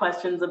with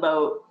questions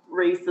about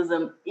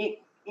racism, it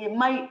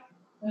might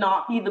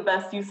not be the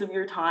best use of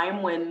your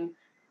time when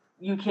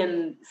you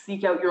can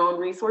seek out your own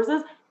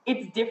resources.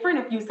 It's different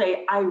if you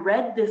say, I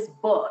read this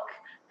book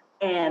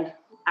and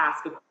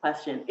ask a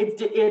question.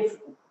 It's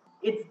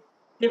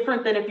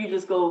different than if you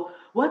just go,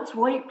 what's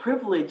white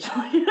privilege?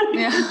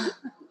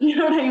 You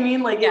know what I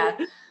mean? Like,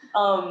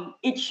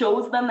 it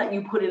shows them that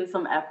you put in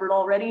some effort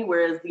already,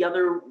 whereas the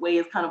other way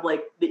is kind of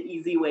like the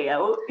easy way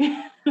out.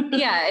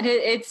 Yeah,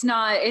 it's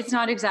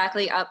not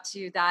exactly up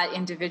to that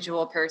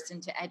individual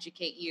person to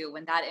educate you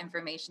when that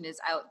information is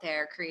out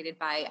there, created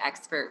by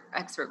expert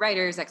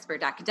writers,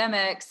 expert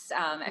academics,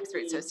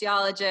 expert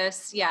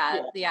sociologists.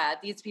 Yeah,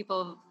 these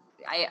people.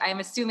 I'm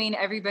assuming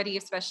everybody,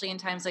 especially in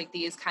times like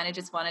these, kind of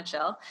just want to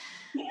chill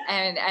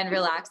and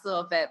relax a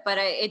little bit. But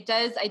I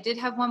did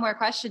have one more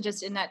question,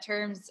 just in that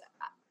terms,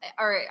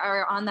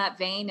 or on that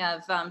vein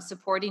of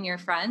supporting your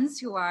friends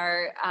who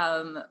are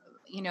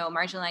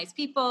marginalized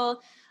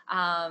people,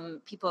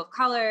 people of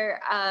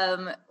color.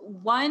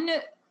 One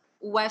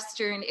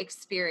Western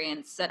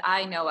experience that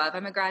I know of,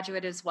 I'm a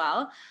graduate as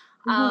well.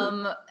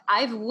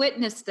 I've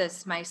witnessed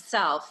this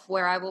myself,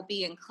 where I will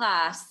be in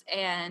class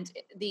and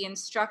the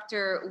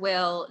instructor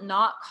will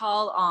not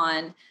call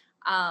on,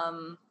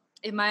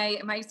 in my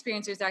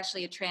experience, there's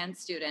actually a trans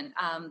student.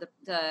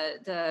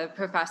 The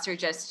professor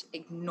just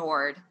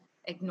ignored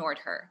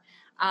her.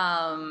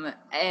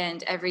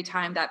 And every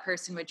time that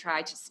person would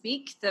try to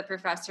speak, the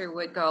professor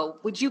would go,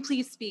 "Would you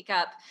please speak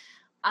up?"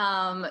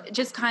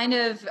 Just kind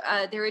of,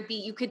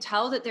 you could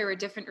tell that there were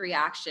different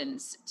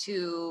reactions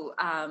to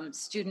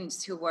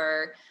students who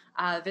were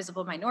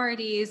visible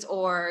minorities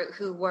or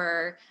who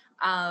were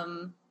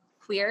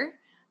queer.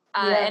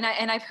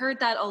 And I've heard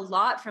that a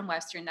lot from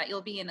Western, that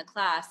you'll be in a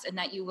class and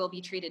that you will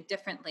be treated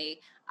differently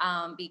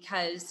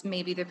because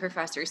maybe the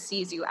professor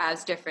sees you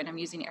as different. I'm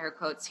using air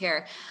quotes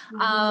here.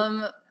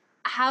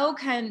 How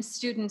can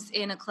students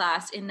in a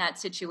class in that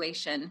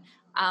situation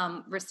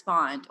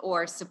respond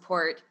or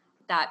support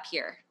that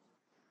peer?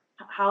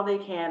 How they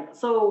can.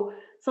 So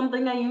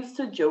something I used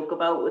to joke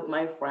about with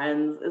my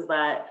friends is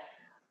that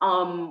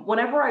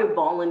whenever I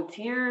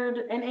volunteered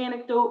an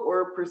anecdote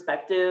or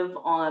perspective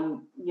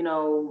on,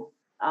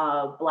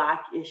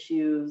 Black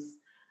issues,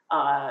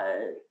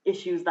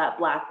 issues that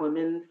Black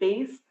women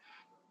face,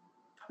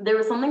 there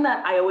was something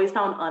that I always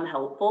found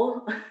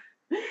unhelpful.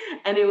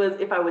 And it was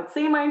if I would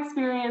say my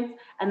experience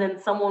and then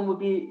someone would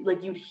be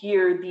like, you'd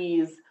hear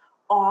these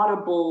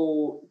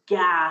audible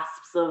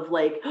gasps of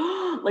like,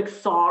 like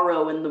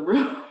sorrow in the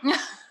room.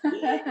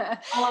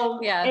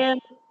 Yeah.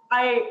 And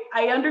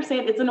I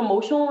understand it's an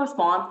emotional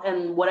response,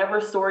 and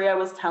whatever story I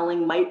was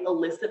telling might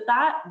elicit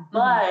that.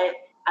 But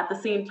at the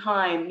same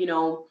time,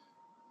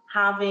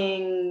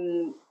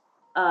 having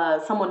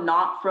someone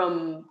not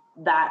from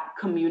that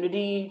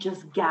community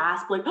just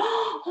gasp like,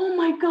 "Oh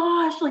my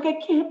gosh, like I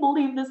can't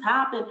believe this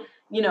happened."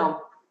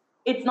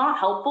 It's not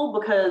helpful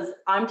because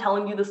I'm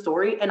telling you the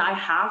story and I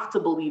have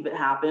to believe it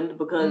happened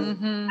because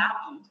it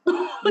happened.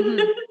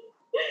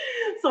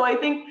 So I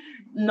think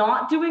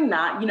not doing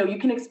that, you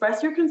can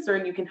express your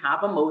concern, you can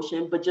have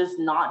emotion, but just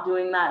not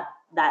doing that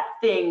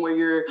thing where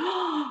you're,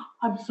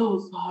 I'm so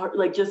sorry,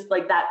 like just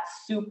like that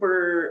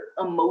super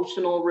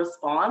emotional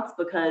response,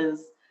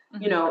 because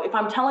if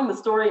I'm telling the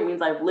story, it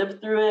means I've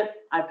lived through it,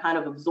 I've kind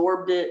of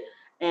absorbed it,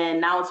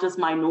 and now it's just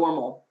my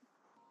normal.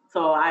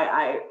 So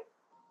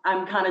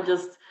I'm kind of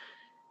just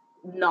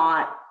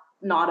not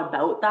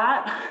about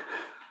that.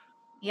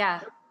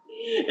 Yeah.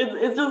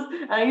 It's just,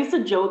 I used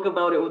to joke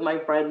about it with my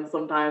friends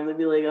sometimes. I'd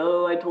be like,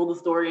 "Oh, I told the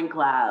story in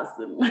class,"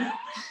 and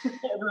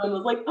everyone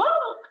was like,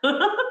 "Oh."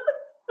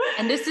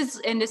 And this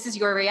is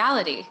your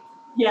reality.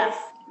 Yes.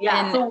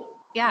 Yeah. And, so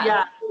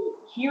yeah,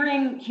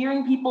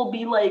 hearing people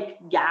be like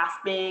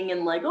gasping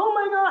and like, "Oh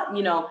my God,"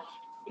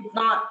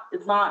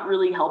 it's not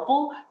really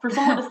helpful for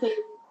someone to say,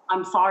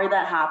 "I'm sorry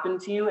that happened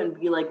to you," and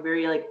be like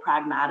very like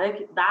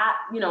pragmatic. That,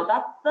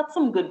 that's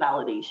some good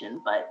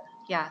validation. But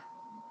yeah,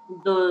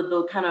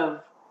 the kind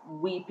of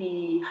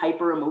weepy,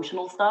 hyper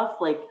emotional stuff,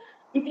 like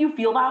if you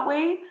feel that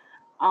way,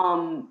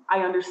 I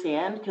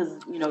understand, because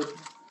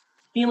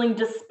feeling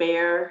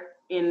despair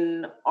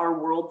in our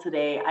world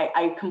today,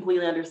 I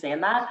completely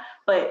understand that,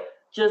 but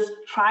just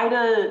try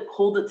to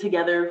hold it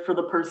together for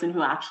the person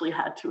who actually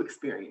had to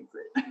experience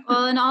it.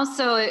 Well, and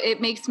also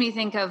it makes me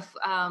think of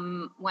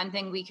one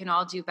thing we can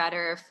all do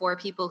better for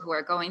people who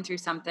are going through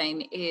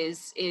something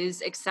is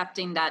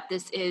accepting that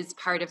this is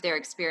part of their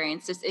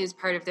experience. This is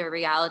part of their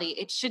reality.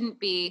 It shouldn't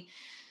be,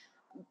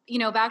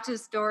 back to the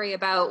story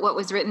about what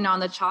was written on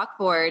the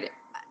chalkboard,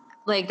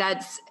 like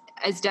that's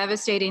as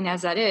devastating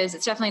as that is.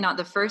 It's definitely not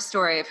the first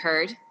story I've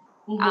heard.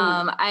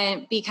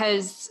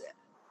 Because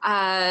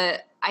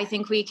I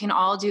think we can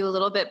all do a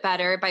little bit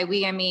better. By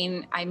we, I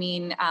mean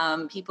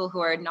people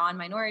who are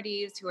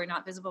non-minorities, who are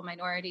not visible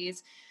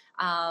minorities.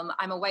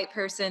 I'm a white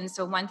person,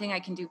 so one thing I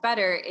can do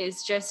better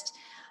is just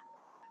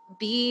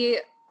be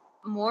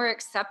more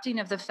accepting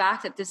of the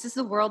fact that this is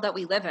the world that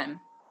we live in.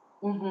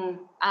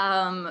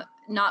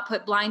 Not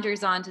put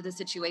blinders on to the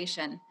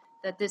situation,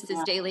 that this is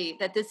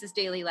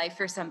daily life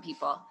for some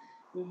people.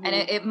 And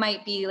it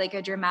might be like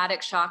a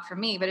dramatic shock for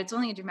me, but it's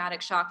only a dramatic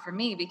shock for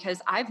me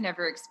because I've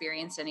never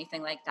experienced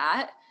anything like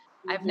that.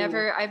 I've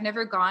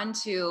never gone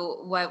to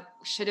what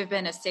should have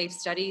been a safe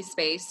study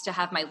space to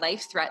have my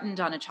life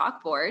threatened on a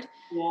chalkboard.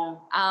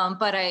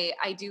 But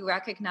I do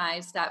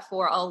recognize that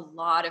for a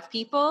lot of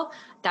people,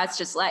 that's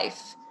just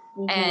life.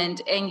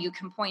 and you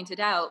can point it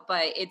out,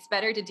 but it's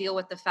better to deal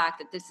with the fact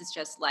that this is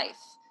just life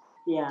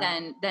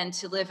than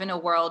to live in a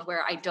world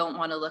where I don't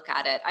want to look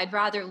at it. I'd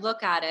rather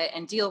look at it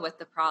and deal with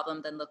the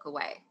problem than look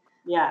away.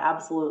 Yeah,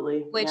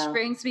 absolutely. Which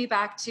brings me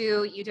back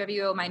to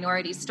UWO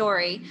Minority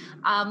Story.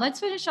 Let's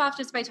finish off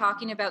just by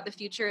talking about the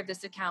future of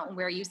this account and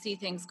where you see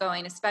things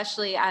going,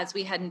 especially as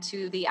we head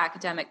into the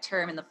academic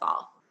term in the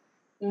fall.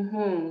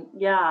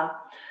 Yeah.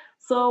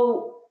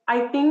 So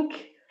I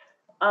think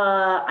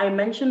I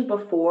mentioned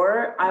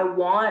before, I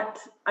want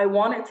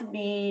it to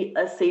be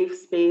a safe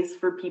space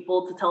for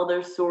people to tell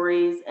their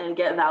stories and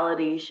get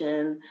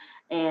validation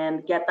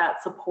and get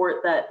that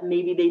support that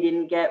maybe they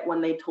didn't get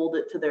when they told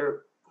it to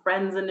their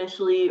friends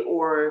initially,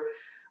 or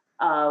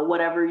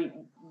whatever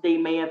they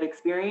may have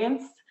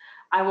experienced.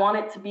 I want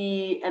it to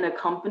be an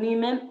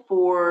accompaniment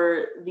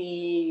for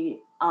the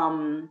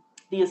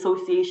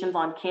associations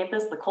on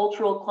campus, the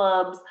cultural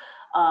clubs,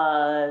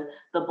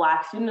 the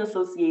Black Student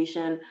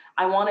Association.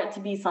 I want it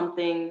to be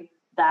something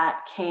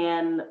that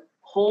can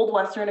hold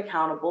Western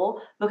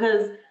accountable,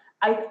 because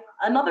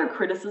another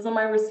criticism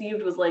I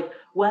received was like,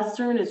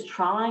 Western is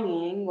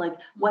trying, like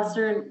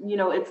Western,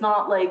 it's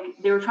not like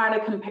they were trying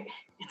to compare.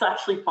 It's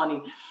actually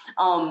funny.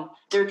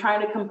 They're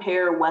trying to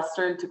compare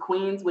Western to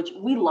Queens, which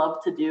we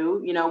love to do.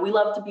 We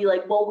love to be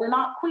like, well, we're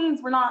not Queens.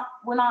 We're not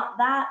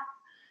that,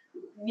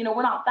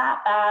 we're not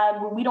that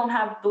bad. We don't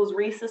have those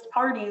racist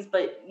parties,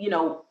 but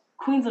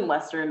Queens and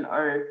Western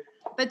are.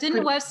 But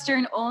didn't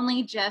Western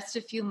only just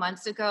a few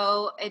months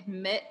ago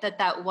admit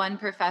that one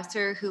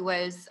professor who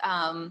was,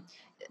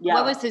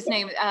 what was his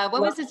name? What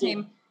was his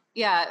name?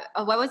 Yeah.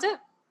 What was it?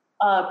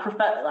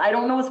 I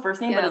don't know his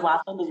first name, but his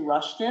last name was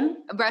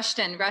Rushton.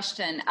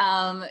 Rushton.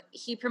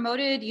 He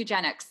promoted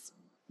eugenics.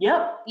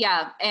 Yep.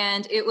 Yeah.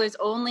 And it was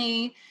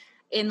only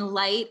in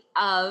light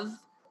of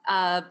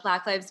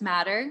Black Lives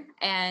Matter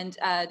and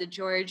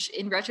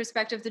in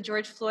retrospect of the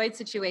George Floyd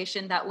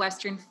situation, that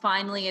Western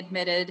finally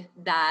admitted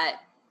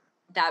that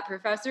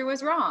professor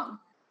was wrong.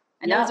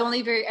 And that was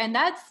only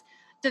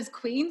does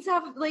Queens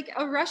have like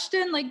a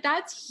Rushton? Like,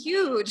 that's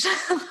huge.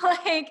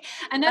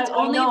 And that's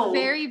only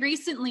very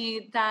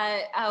recently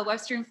that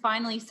Western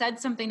finally said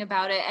something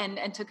about it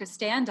and took a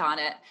stand on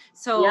it.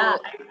 So yeah,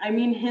 I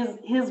mean,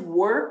 his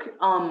work,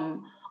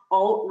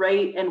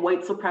 alt-right and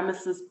white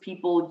supremacist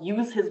people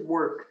use his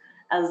work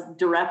as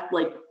direct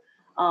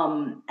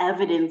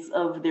evidence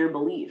of their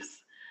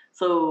beliefs.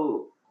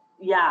 So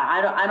yeah,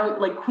 I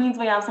don't like, Queens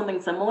may have something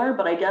similar,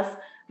 but I guess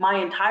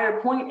my entire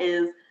point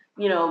is,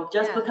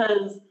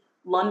 because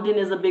London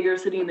is a bigger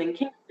city than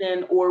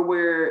Kingston, or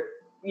we're,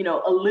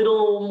 a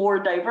little more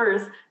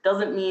diverse,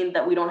 doesn't mean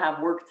that we don't have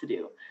work to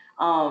do.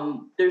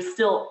 There's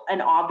still an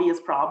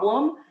obvious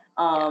problem,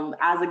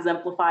 as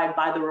exemplified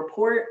by the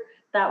report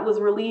that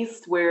was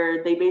released,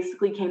 where they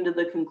basically came to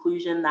the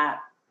conclusion that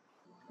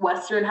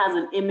Western has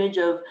an image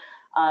of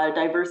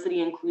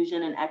diversity,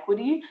 inclusion, and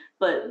equity,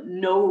 but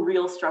no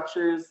real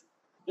structures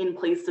in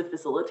place to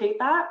facilitate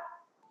that.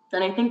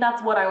 And I think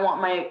that's what I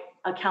want my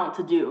account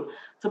to do,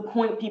 to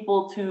point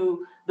people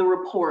to the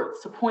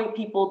reports, to point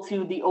people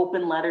to the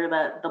open letter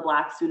that the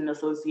Black Student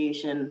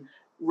Association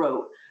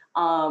wrote,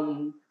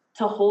 to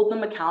hold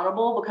them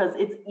accountable, because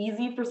it's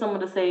easy for someone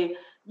to say,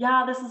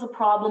 yeah, this is a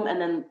problem,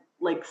 and then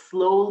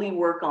slowly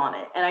work on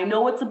it. And I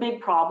know it's a big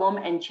problem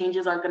and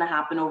changes aren't going to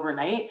happen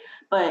overnight,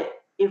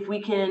 but if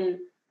we can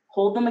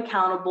hold them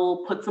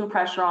accountable, put some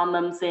pressure on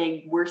them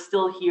saying, we're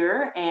still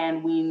here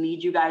and we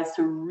need you guys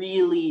to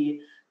really,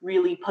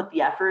 really put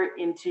the effort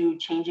into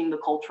changing the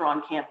culture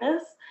on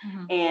campus,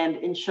 and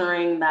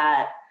ensuring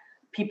that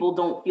people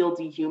don't feel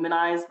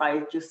dehumanized by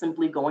just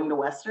simply going to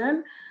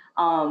Western.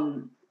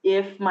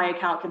 If my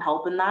account can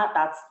help in that,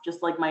 that's just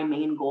my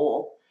main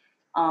goal.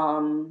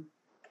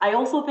 I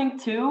also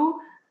think too,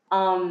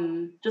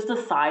 just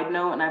a side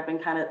note, and I've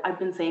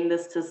been saying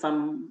this to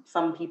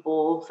some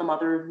people, some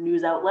other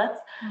news outlets.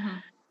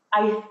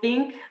 I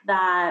think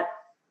that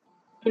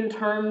in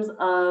terms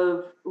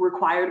of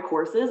required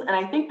courses, and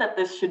I think that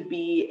this should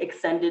be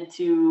extended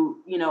to,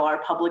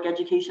 our public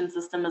education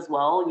system as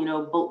well,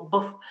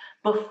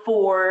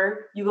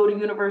 before you go to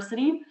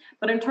university.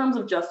 But in terms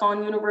of just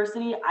on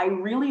university, I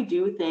really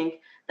do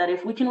think that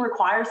if we can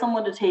require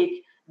someone to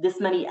take this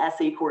many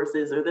essay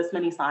courses or this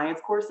many science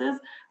courses,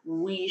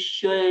 we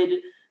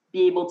should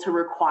be able to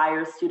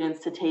require students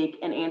to take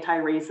an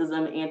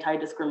anti-racism,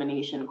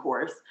 anti-discrimination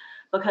course.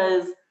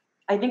 Because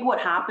I think what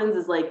happens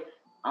is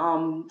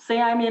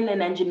say I'm in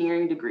an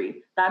engineering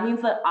degree. That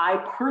means that I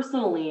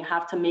personally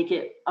have to make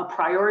it a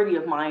priority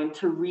of mine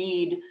to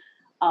read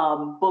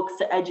books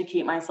to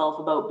educate myself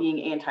about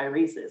being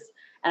anti-racist.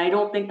 And I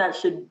don't think that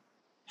should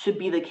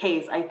be the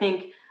case. I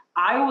think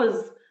I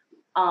was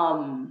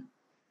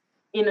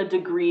in a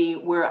degree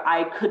where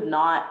I could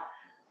not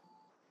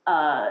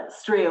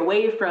stray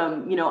away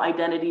from,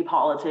 identity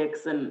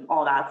politics and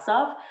all that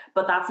stuff,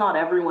 but that's not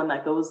everyone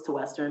that goes to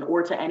Western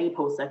or to any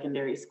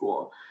post-secondary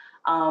school.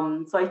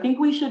 So I think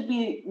we should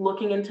be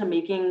looking into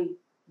making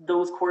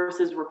those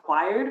courses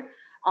required.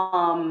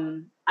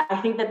 I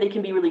think that they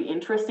can be really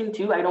interesting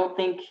too.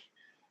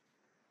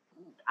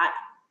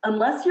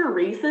 unless you're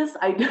racist,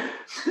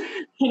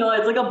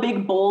 it's like a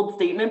big, bold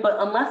statement, but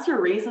unless you're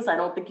racist, I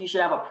don't think you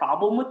should have a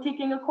problem with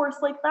taking a course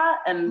like that.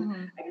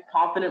 And I can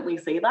confidently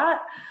say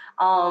that.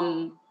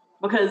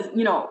 Because,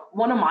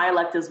 one of my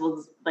electives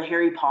was the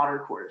Harry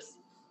Potter course.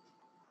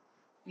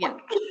 Yeah,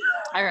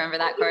 I remember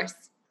that course.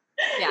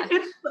 Yeah.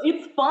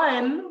 It's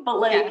fun,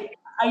 but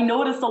I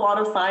noticed a lot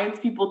of science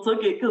people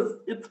took it because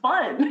it's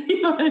fun.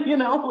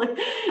 Like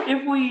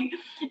if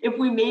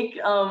we make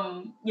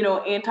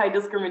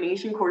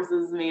anti-discrimination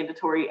courses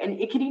mandatory, and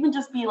it could even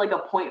just be like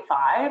a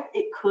 0.5,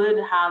 it could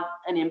have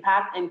an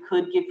impact and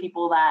could give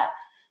people that,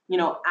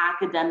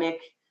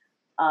 academic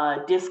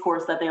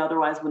discourse that they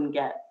otherwise wouldn't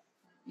get.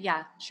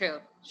 Yeah, true.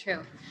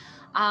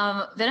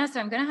 Vanessa,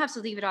 I'm going to have to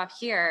leave it off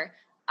here.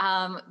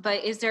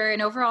 But is there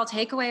an overall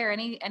takeaway or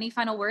any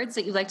final words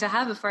that you'd like to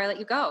have before I let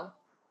you go?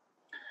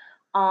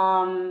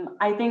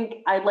 I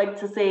think I'd like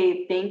to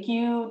say thank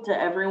you to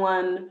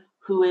everyone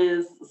who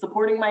is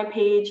supporting my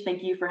page.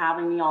 Thank you for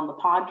having me on the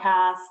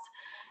podcast.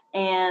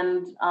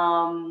 And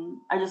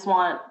I just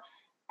want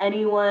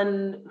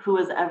anyone who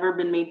has ever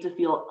been made to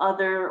feel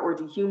other or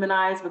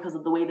dehumanized because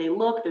of the way they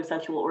look, their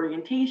sexual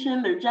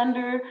orientation, their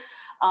gender,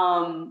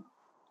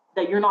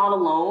 that you're not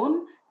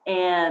alone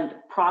and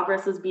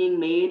progress is being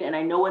made. And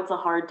I know it's a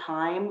hard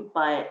time,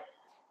 but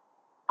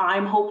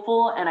I'm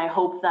hopeful, and I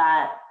hope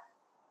that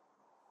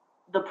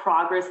the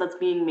progress that's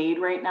being made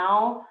right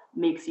now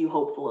makes you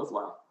hopeful as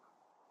well.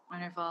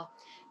 Wonderful.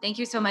 Thank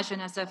you so much,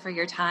 Vanessa, for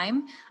your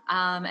time.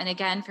 And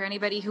again, for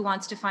anybody who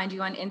wants to find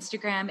you on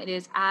Instagram, it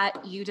is at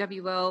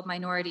UWO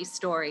Minority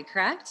Story,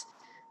 correct?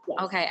 Yes.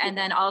 Okay. And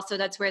then also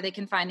that's where they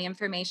can find the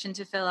information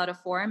to fill out a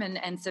form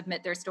and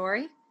submit their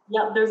story?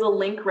 Yeah, there's a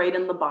link right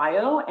in the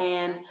bio.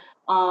 And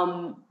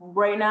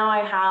right now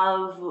I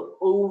have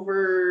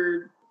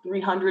over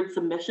 300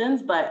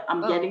 submissions, but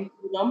I'm getting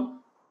through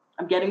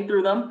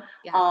them.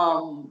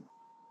 Yeah.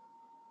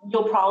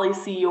 You'll probably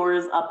see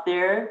yours up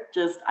there.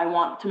 Just, I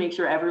want to make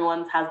sure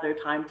everyone has their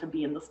time to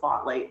be in the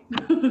spotlight.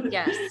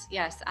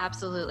 Yes,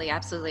 absolutely.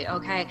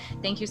 Okay.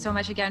 Thank you so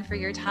much again for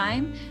your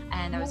time.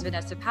 And that was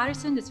Vanessa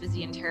Patterson. This was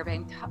the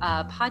Interrobang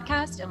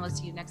podcast, and we'll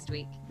see you next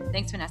week.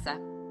 Thanks, Vanessa.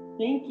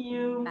 Thank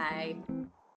you. Bye.